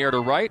be in the air to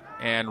right,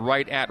 and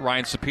right at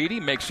Ryan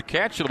Sapedi. Makes a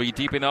catch. It'll be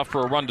deep enough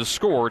for a run to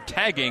score.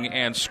 Tagging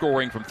and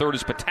scoring from third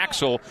is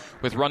Pataxel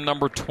with run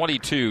number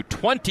 22.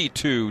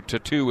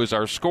 22-2 is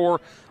our score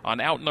on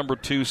out number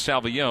 2,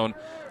 Salvione,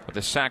 with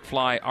a sac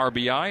fly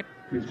RBI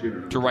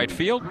to right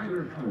field.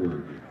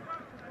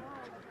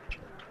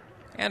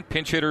 And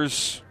pinch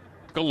hitters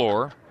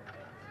galore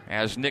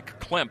as Nick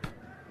Klemp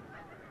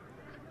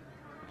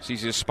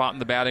sees his spot in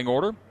the batting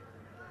order,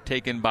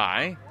 taken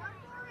by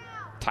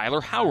Tyler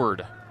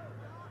Howard.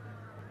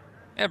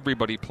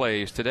 Everybody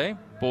plays today.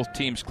 Both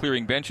teams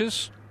clearing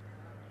benches.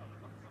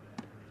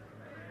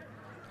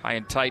 High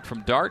and tight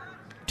from Dart.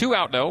 2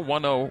 out, no.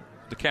 1-0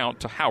 the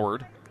count to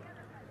Howard.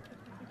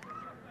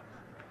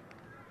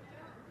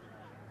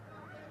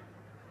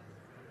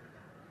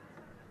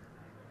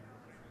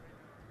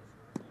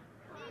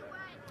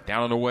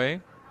 Down and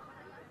away.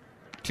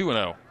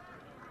 2-0.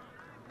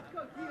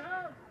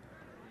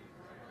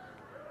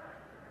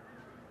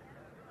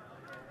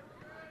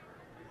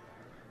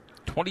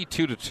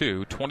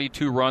 (22-2).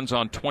 22 runs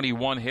on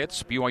 21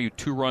 hits. BYU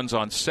 2 runs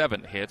on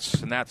 7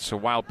 hits. And that's a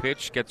wild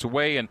pitch. Gets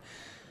away and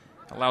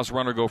allows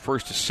runner to go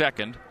first to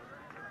second.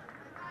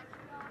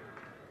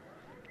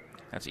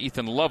 That's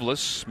Ethan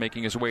Lovelace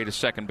making his way to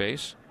second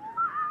base.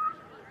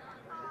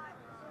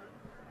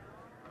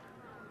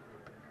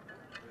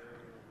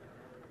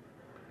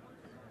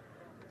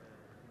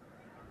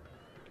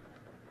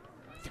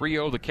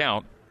 (3-0) the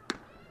count.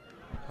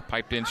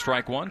 Piped in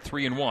strike one,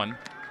 3-1.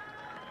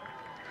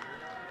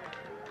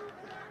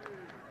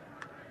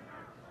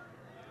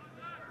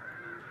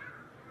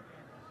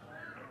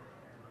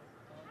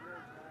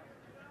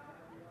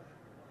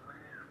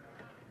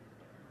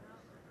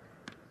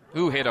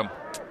 Who hit him?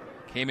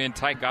 Came in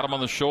tight, got him on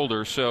the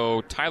shoulder.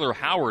 So Tyler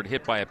Howard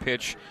hit by a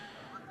pitch,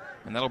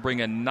 and that'll bring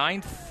a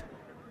ninth,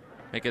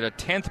 make it a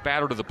 10th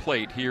batter to the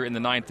plate here in the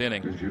 9th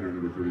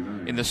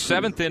inning. In the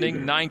 7th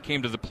inning, 9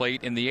 came to the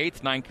plate. In the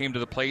 8th, 9 came to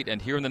the plate. And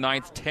here in the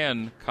 9th,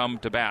 10 come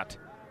to bat.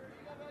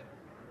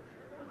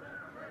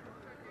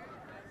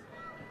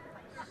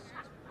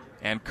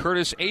 And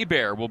Curtis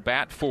Hebert will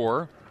bat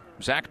for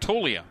Zach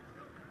Tolia.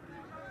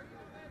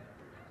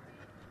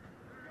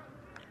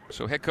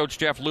 So head coach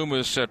Jeff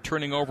Loomis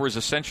turning over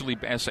his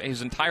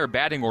entire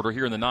batting order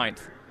here in the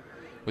 9th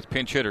with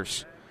pinch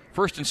hitters.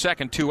 First and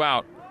second, 2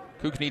 out.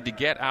 Cougs need to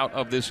get out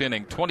of this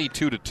inning.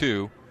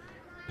 22-2.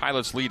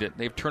 Pilots lead it.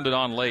 They've turned it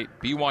on late.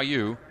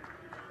 BYU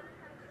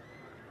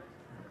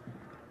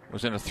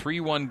was in a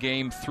 3-1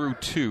 game through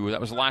 2. That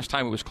was the last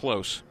time it was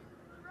close.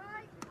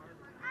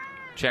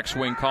 Check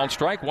swing called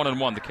strike.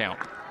 1-1 the count.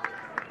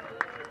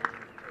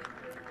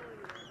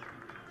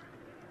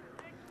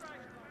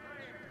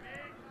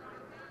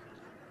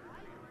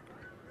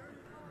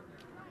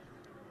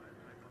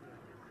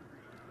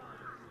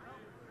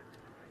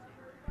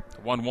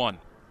 (1-1).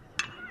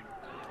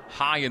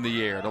 High in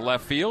the air to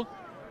left field.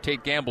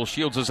 Tate Gamble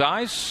shields his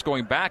eyes.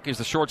 Going back is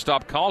the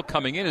shortstop call.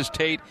 Coming in is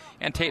Tate,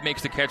 and Tate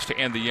makes the catch to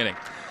end the inning.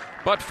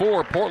 But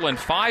for Portland,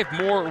 5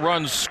 more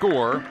runs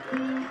score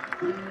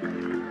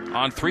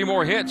on 3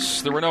 more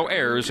hits. There were no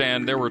errors,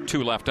 and there were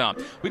 2 left on.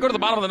 We go to the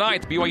bottom of the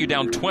 9th. BYU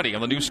down 20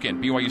 on the new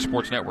skin, BYU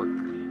Sports Network.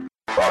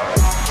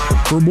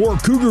 For more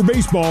Cougar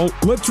baseball,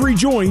 let's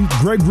rejoin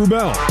Greg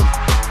Wrubell.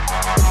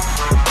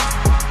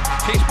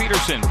 Chase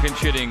Peterson pinch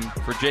hitting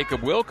for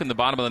Jacob Wilk in the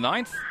bottom of the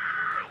 9th,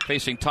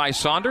 facing Ty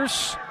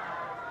Saunders.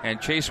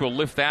 And Chase will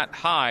lift that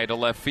high to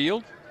left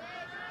field.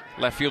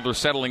 Left fielder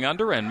settling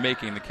under and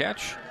making the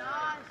catch.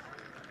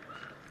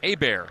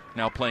 Hebert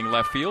now playing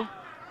left field.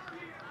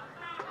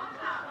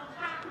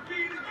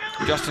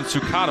 Justin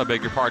Sukata,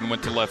 beg your pardon,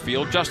 went to left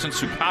field. Justin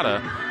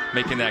Sukata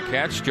making that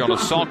catch.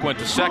 Jonas Salk went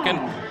to second.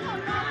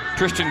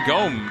 Tristan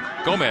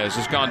Gomez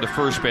has gone to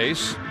first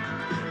base.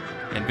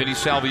 And Vinny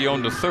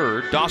Salvione to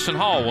third. Dawson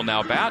Hall will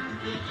now bat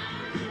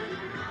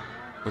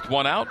with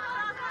 1 out.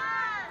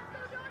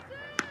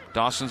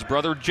 Dawson's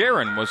brother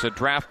Jaron was a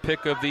draft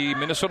pick of the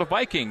Minnesota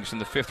Vikings in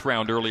the 5th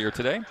round earlier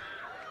today.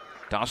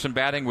 Dawson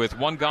batting with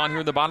 1 gone here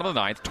in the bottom of the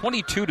 9th.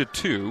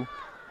 22-2.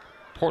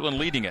 Portland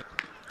leading it.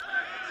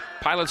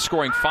 Pilots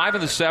scoring 5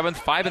 in the 7th,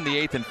 5 in the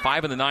 8th, and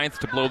 5 in the 9th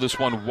to blow this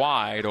one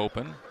wide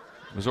open.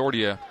 It was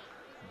already a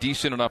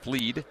decent enough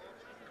lead.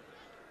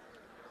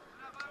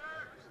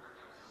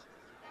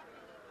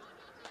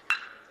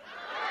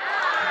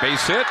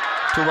 Base hit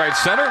to right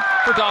center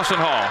for Dawson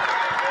Hall.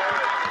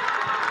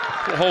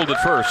 We'll hold it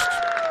first.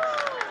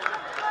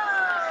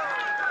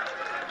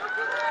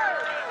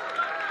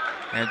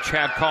 And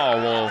Chad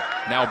Call will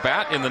now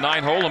bat in the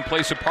 9 hole in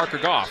place of Parker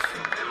Goff.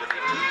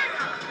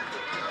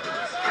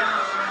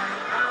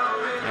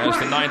 As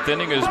the 9th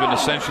inning has been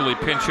essentially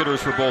pinch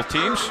hitters for both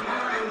teams.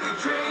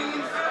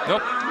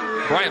 Nope.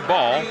 Bryant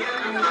Ball.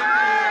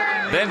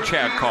 Then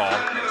Chad Call.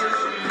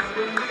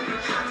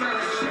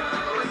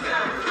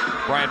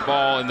 Bryant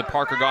Ball in the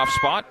Parker Goff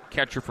spot.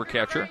 Catcher for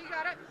catcher.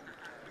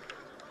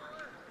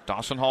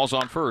 Dawson Hall's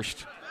on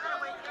first.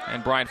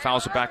 And Bryant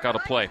fouls it back out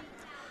of play.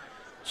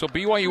 So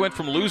BYU went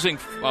from winning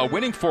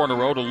 4 in a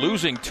row to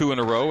losing 2 in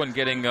a row and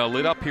getting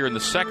lit up here in the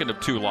second of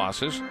 2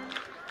 losses.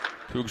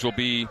 Cougs will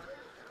be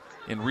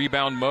in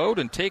rebound mode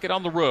and take it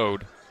on the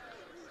road.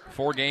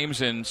 4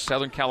 games in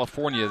Southern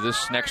California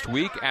this next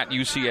week, at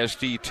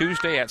UCSD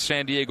Tuesday, at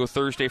San Diego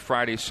Thursday,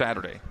 Friday,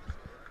 Saturday.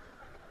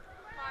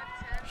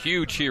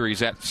 Huge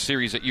series at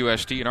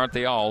USD, and aren't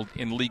they all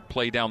in league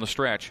play down the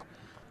stretch?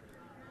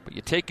 But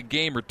you take a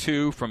game or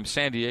 2 from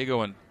San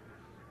Diego and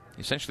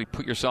essentially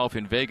put yourself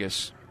in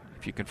Vegas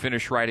if you can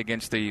finish right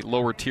against the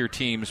lower tier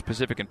teams,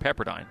 Pacific and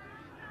Pepperdine.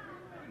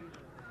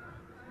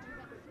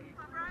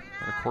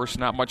 But of course,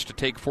 not much to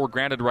take for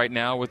granted right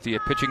now with the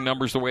pitching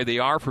numbers the way they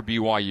are for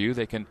BYU.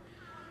 They can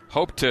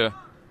hope to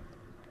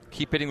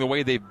keep hitting the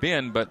way they've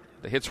been, but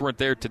The hits weren't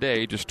there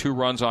today, just 2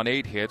 runs on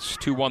 8 hits.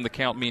 2-1 the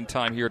count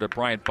meantime here to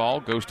Bryant Ball.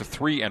 Goes to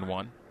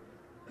 3-1.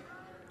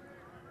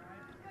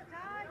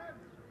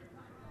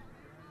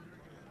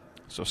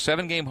 So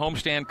 7-game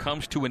homestand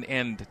comes to an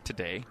end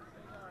today.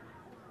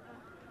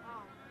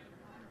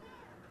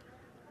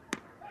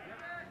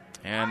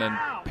 And then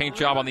paint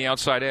job on the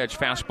outside edge.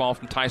 Fastball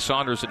from Ty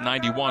Saunders at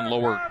 91,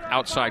 lower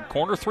outside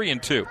corner,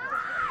 3-2.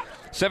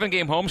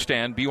 7-game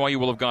homestand, BYU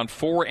will have gone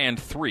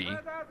 4-3,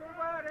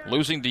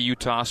 losing to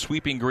Utah,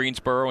 sweeping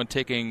Greensboro, and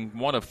taking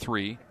 1 of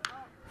 3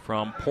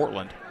 from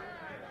Portland.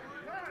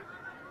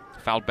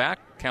 Fouled back,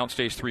 count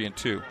stays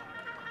 3-2.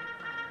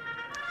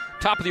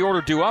 Top of the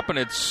order due up, and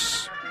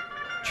it's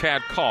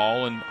Chad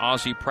Call in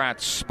Ozzie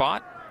Pratt's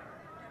spot.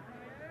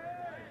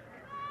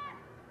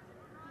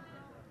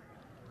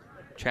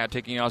 Chad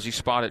taking Ozzie's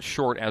spot at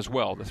short as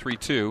well, the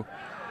 3-2.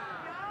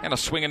 And a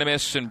swing and a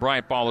miss, and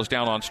Bryant Ball is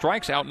down on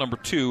strikes. Out number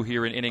 2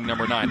 here in inning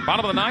number 9.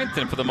 Bottom of the 9th,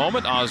 and for the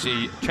moment,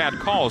 Chad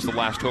Call is the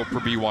last hope for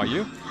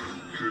BYU.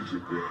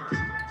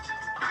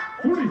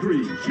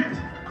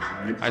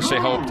 I say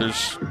hope.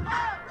 There's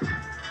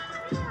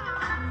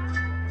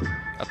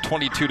a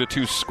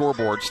 22-2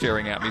 scoreboard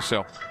staring at me,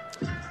 so.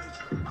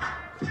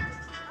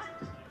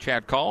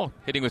 Chad Call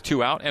hitting with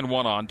 2 out and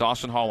 1 on.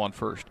 Dawson Hall on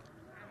first.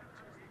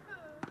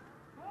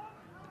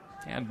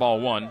 And ball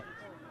 1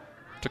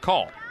 to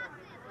Call.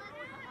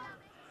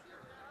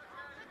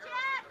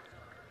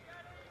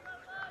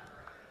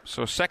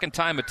 So second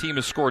time a team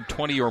has scored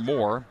 20 or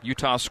more.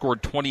 Utah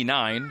scored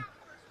 29.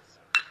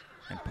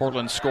 And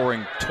Portland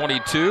scoring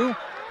 22.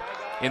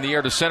 In the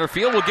air to center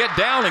field. Will get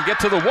down and get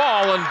to the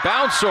wall and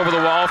bounce over the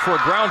wall for a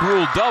ground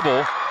rule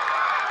double.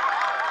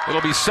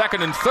 It'll be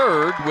second and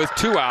third with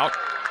 2 out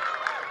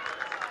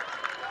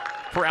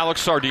for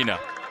Alex Sardina.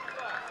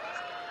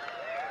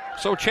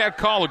 So Chad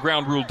Call, a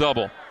ground rule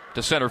double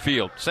to center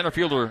field. Center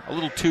fielder a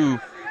little too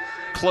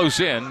close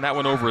in. That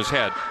went over his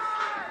head.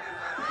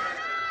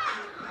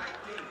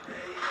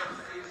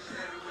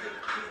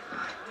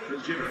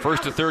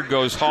 First to third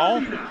goes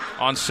Hall.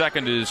 On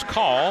second is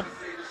Call.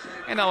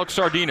 And Alex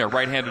Sardina,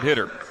 right-handed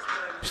hitter,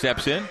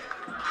 steps in.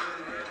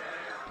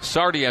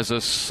 Sardi has a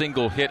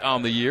single hit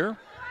on the year.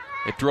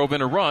 It drove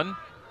in a run.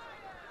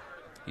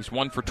 He's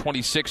 1 for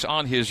 26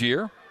 on his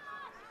year.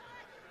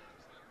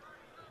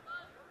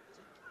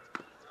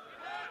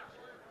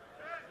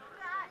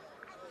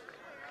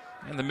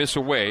 And the miss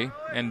away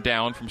and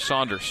down from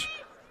Saunders.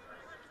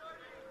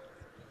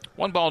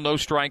 1 ball, no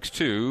strikes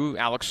to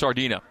Alex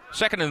Sardina.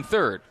 Second and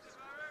third.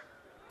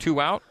 2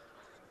 out.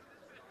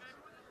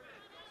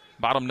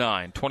 Bottom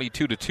 9,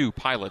 22-2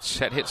 Pilots.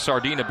 Set hit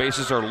Sardina,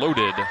 bases are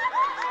loaded.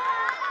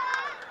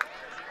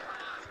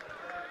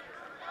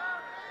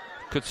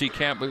 Could see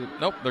Camp.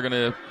 Nope, they're going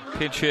to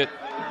pinch hit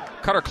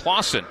Cutter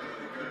Clausen.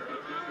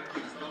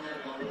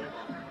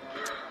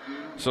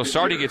 So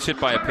Sardi gets hit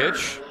by a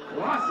pitch.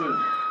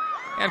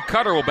 And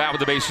Cutter will bat with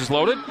the bases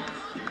loaded.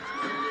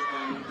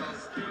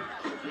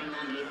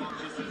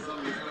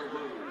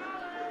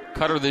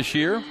 Cutter this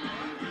year,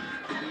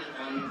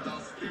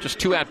 just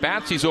 2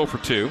 at-bats. He's 0 for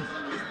 2.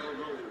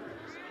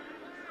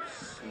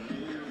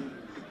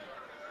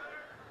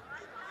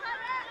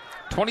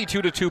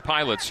 (22-2)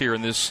 Pilots here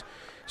in this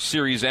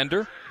series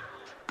ender.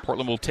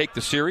 Portland will take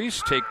the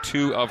series, take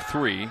 2 of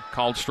 3.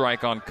 Called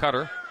strike on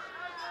Cutter.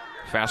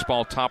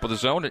 Fastball top of the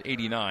zone at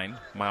 89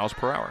 miles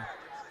per hour.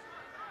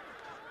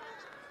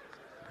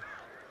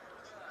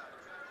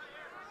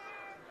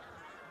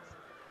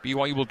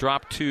 BYU will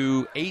drop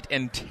to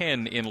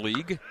 8-10 in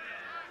league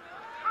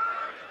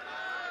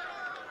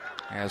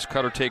as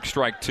Cutter takes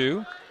strike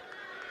 2.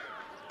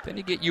 Then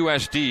you get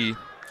USD.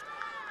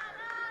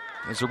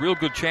 There's a real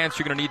good chance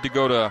you're going to need to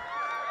go to,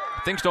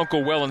 if things don't go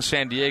well in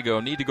San Diego,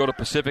 need to go to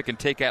Pacific and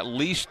take at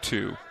least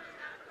 2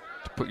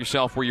 to put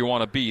yourself where you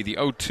want to be. The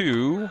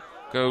 0-2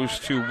 goes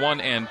to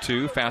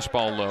 1-2,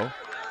 fastball low.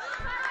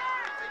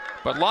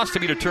 But lots to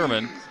be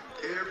determined.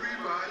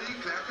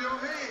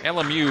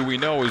 LMU, we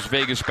know, is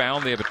Vegas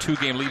bound. They have a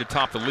 2-game lead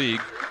atop the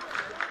league.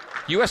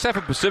 USF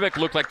and Pacific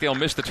look like they'll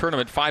miss the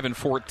tournament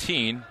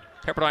 5-14.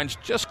 Pepperdine's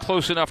just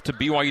close enough to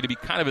BYU to be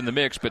kind of in the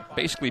mix, but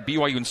basically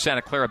BYU and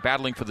Santa Clara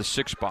battling for the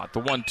 6th spot.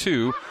 The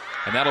 1-2,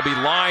 and that'll be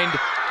lined,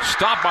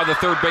 stopped by the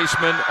third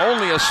baseman.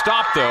 Only a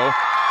stop, though,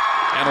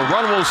 and a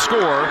run will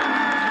score.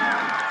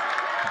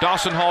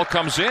 Dawson Hall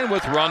comes in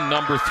with run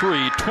number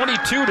 3,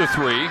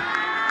 22-3.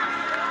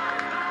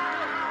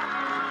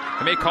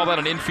 They may call that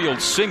an infield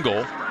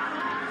single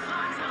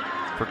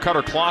for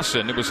Cutter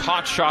Clausen. It was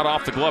hot shot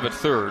off the glove at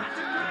third.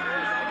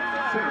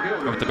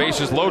 With the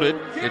bases loaded,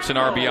 it's an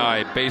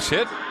RBI base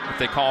hit, if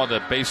they call it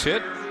a base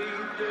hit,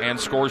 and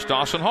scores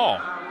Dawson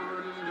Hall.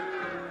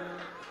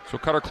 So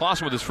Cutter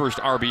Clausen with his first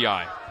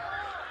RBI.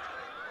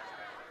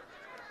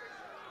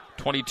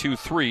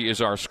 22-3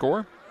 is our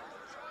score.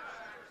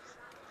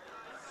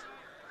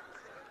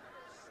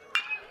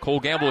 Cole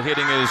Gamble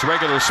hitting his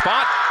regular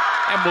spot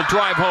and will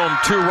drive home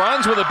 2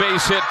 runs with a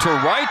base hit to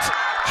right.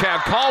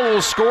 Chad Call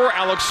will score,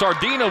 Alex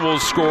Sardina will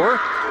score,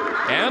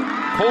 and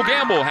Cole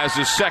Gamble has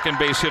his second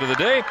base hit of the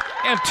day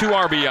and 2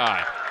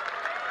 RBI.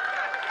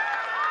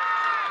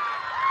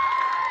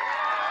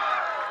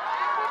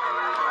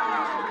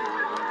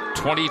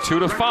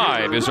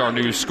 22-5 is our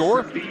new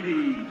score.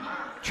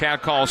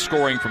 Chad Call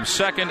scoring from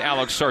second,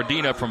 Alex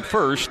Sardina from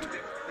first.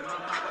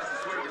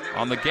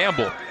 On the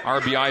gamble,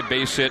 RBI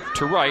base hit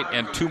to right,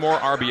 and 2 more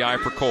RBI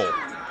for Cole.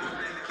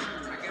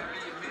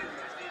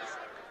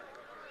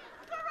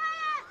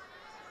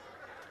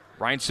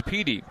 Ryan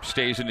Sapedi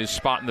stays in his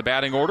spot in the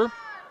batting order.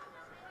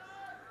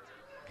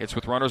 Hits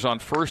with runners on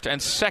first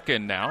and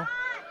second now,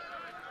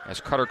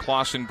 as Cutter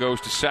Clausen goes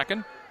to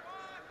second.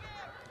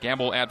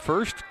 Gamble at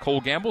first.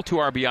 Cole Gamble, 2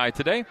 RBI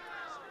today,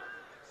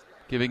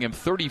 giving him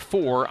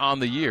 34 on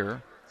the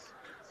year.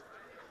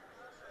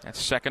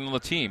 That's second on the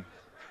team.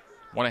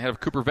 One ahead of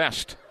Cooper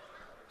Vest.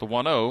 The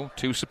 1-0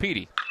 to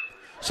Sapedi.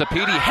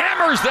 Sapedi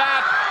hammers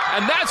that,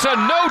 and that's a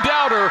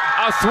no-doubter,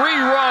 a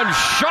 3-run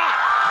shot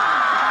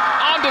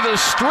onto the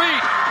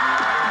street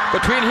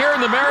between here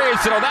and the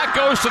Marriott Center. That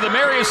goes to the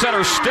Marriott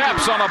Center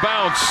steps on a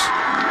bounce.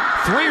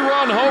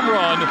 3-run home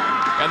run,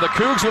 and the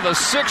Cougs with a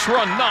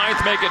 6-run ninth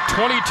make it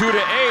 22-8.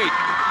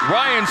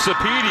 Ryan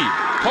Sapedi,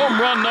 home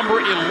run number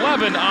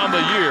 11 on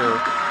the year.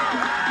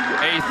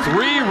 A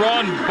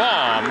 3-run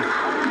bomb.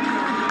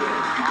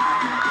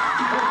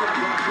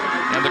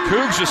 And the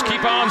Cougs just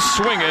keep on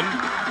swinging,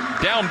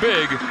 down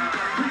big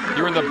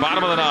here in the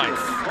bottom of the ninth.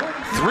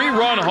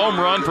 3-run home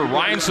run for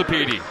Ryan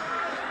Sapedi.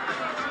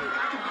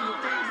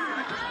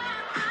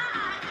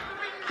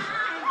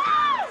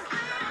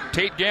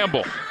 Tate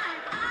Gamble,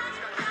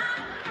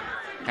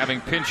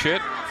 having pinch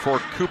hit for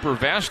Cooper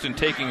Vest and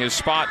taking his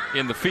spot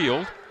in the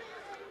field,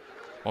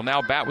 will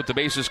now bat with the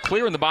bases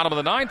clear in the bottom of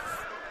the ninth.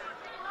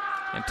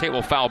 And Tate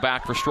will foul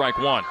back for strike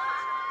 1.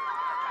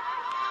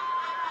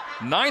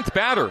 Ninth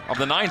batter of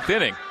the ninth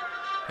inning.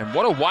 And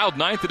what a wild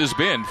ninth it has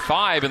been.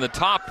 5 in the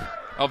top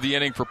of the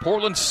inning for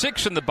Portland,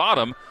 6 in the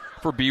bottom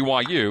for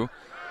BYU.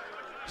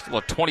 Still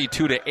a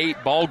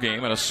 22-8 ball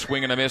game, and a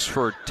swing and a miss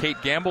for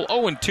Tate Gamble.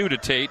 0-2 to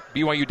Tate.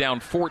 BYU down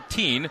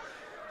 14.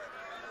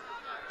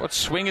 But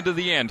swing into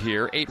the end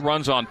here. 8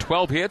 runs on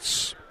 12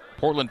 hits.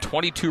 Portland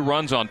 22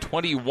 runs on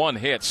 21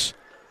 hits.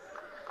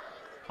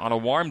 On a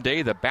warm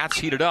day, the bats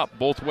heated up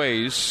both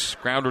ways.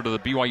 Grounder to the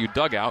BYU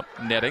dugout,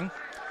 netting.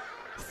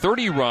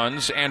 30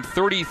 runs and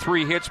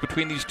 33 hits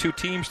between these two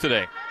teams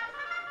today.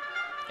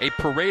 A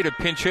parade of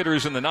pinch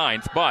hitters in the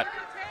ninth, but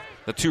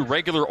the 2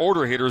 regular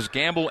order hitters,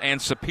 Gamble and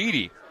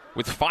Sapedi,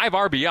 with 5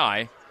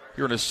 RBI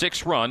here in a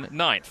 6-run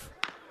ninth.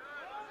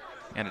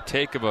 And a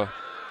take of a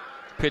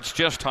pitch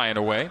just high and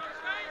away.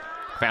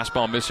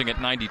 Fastball missing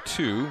at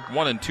 92.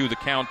 1-2 the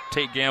count,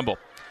 Tate Gamble.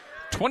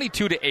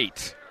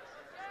 22-8.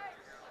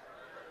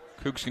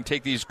 Cougs can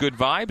take these good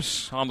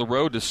vibes on the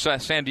road to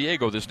San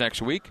Diego this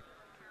next week.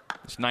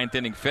 This 9th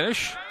inning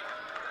finish,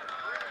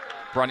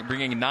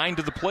 bringing 9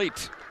 to the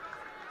plate.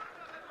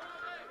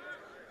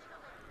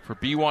 For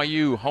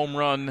BYU, home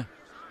run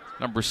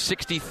number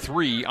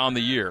 63 on the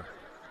year.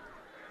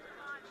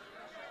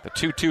 The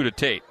 2-2 to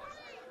Tate.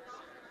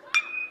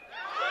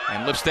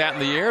 And lifts that in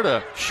the air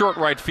to short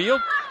right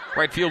field.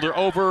 Right fielder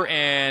over,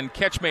 and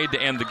catch made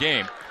to end the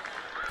game.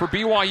 For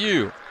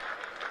BYU,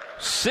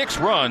 6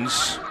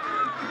 runs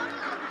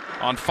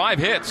on 5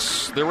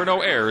 hits. There were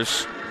no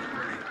errors,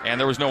 and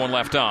there was no one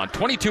left on.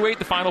 22-8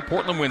 the final.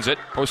 Portland wins it.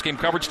 Post-game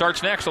coverage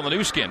starts next on the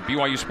new skin,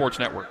 BYU Sports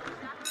Network.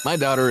 My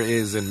daughter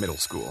is in middle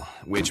school,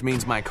 which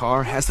means my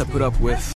car has to put up with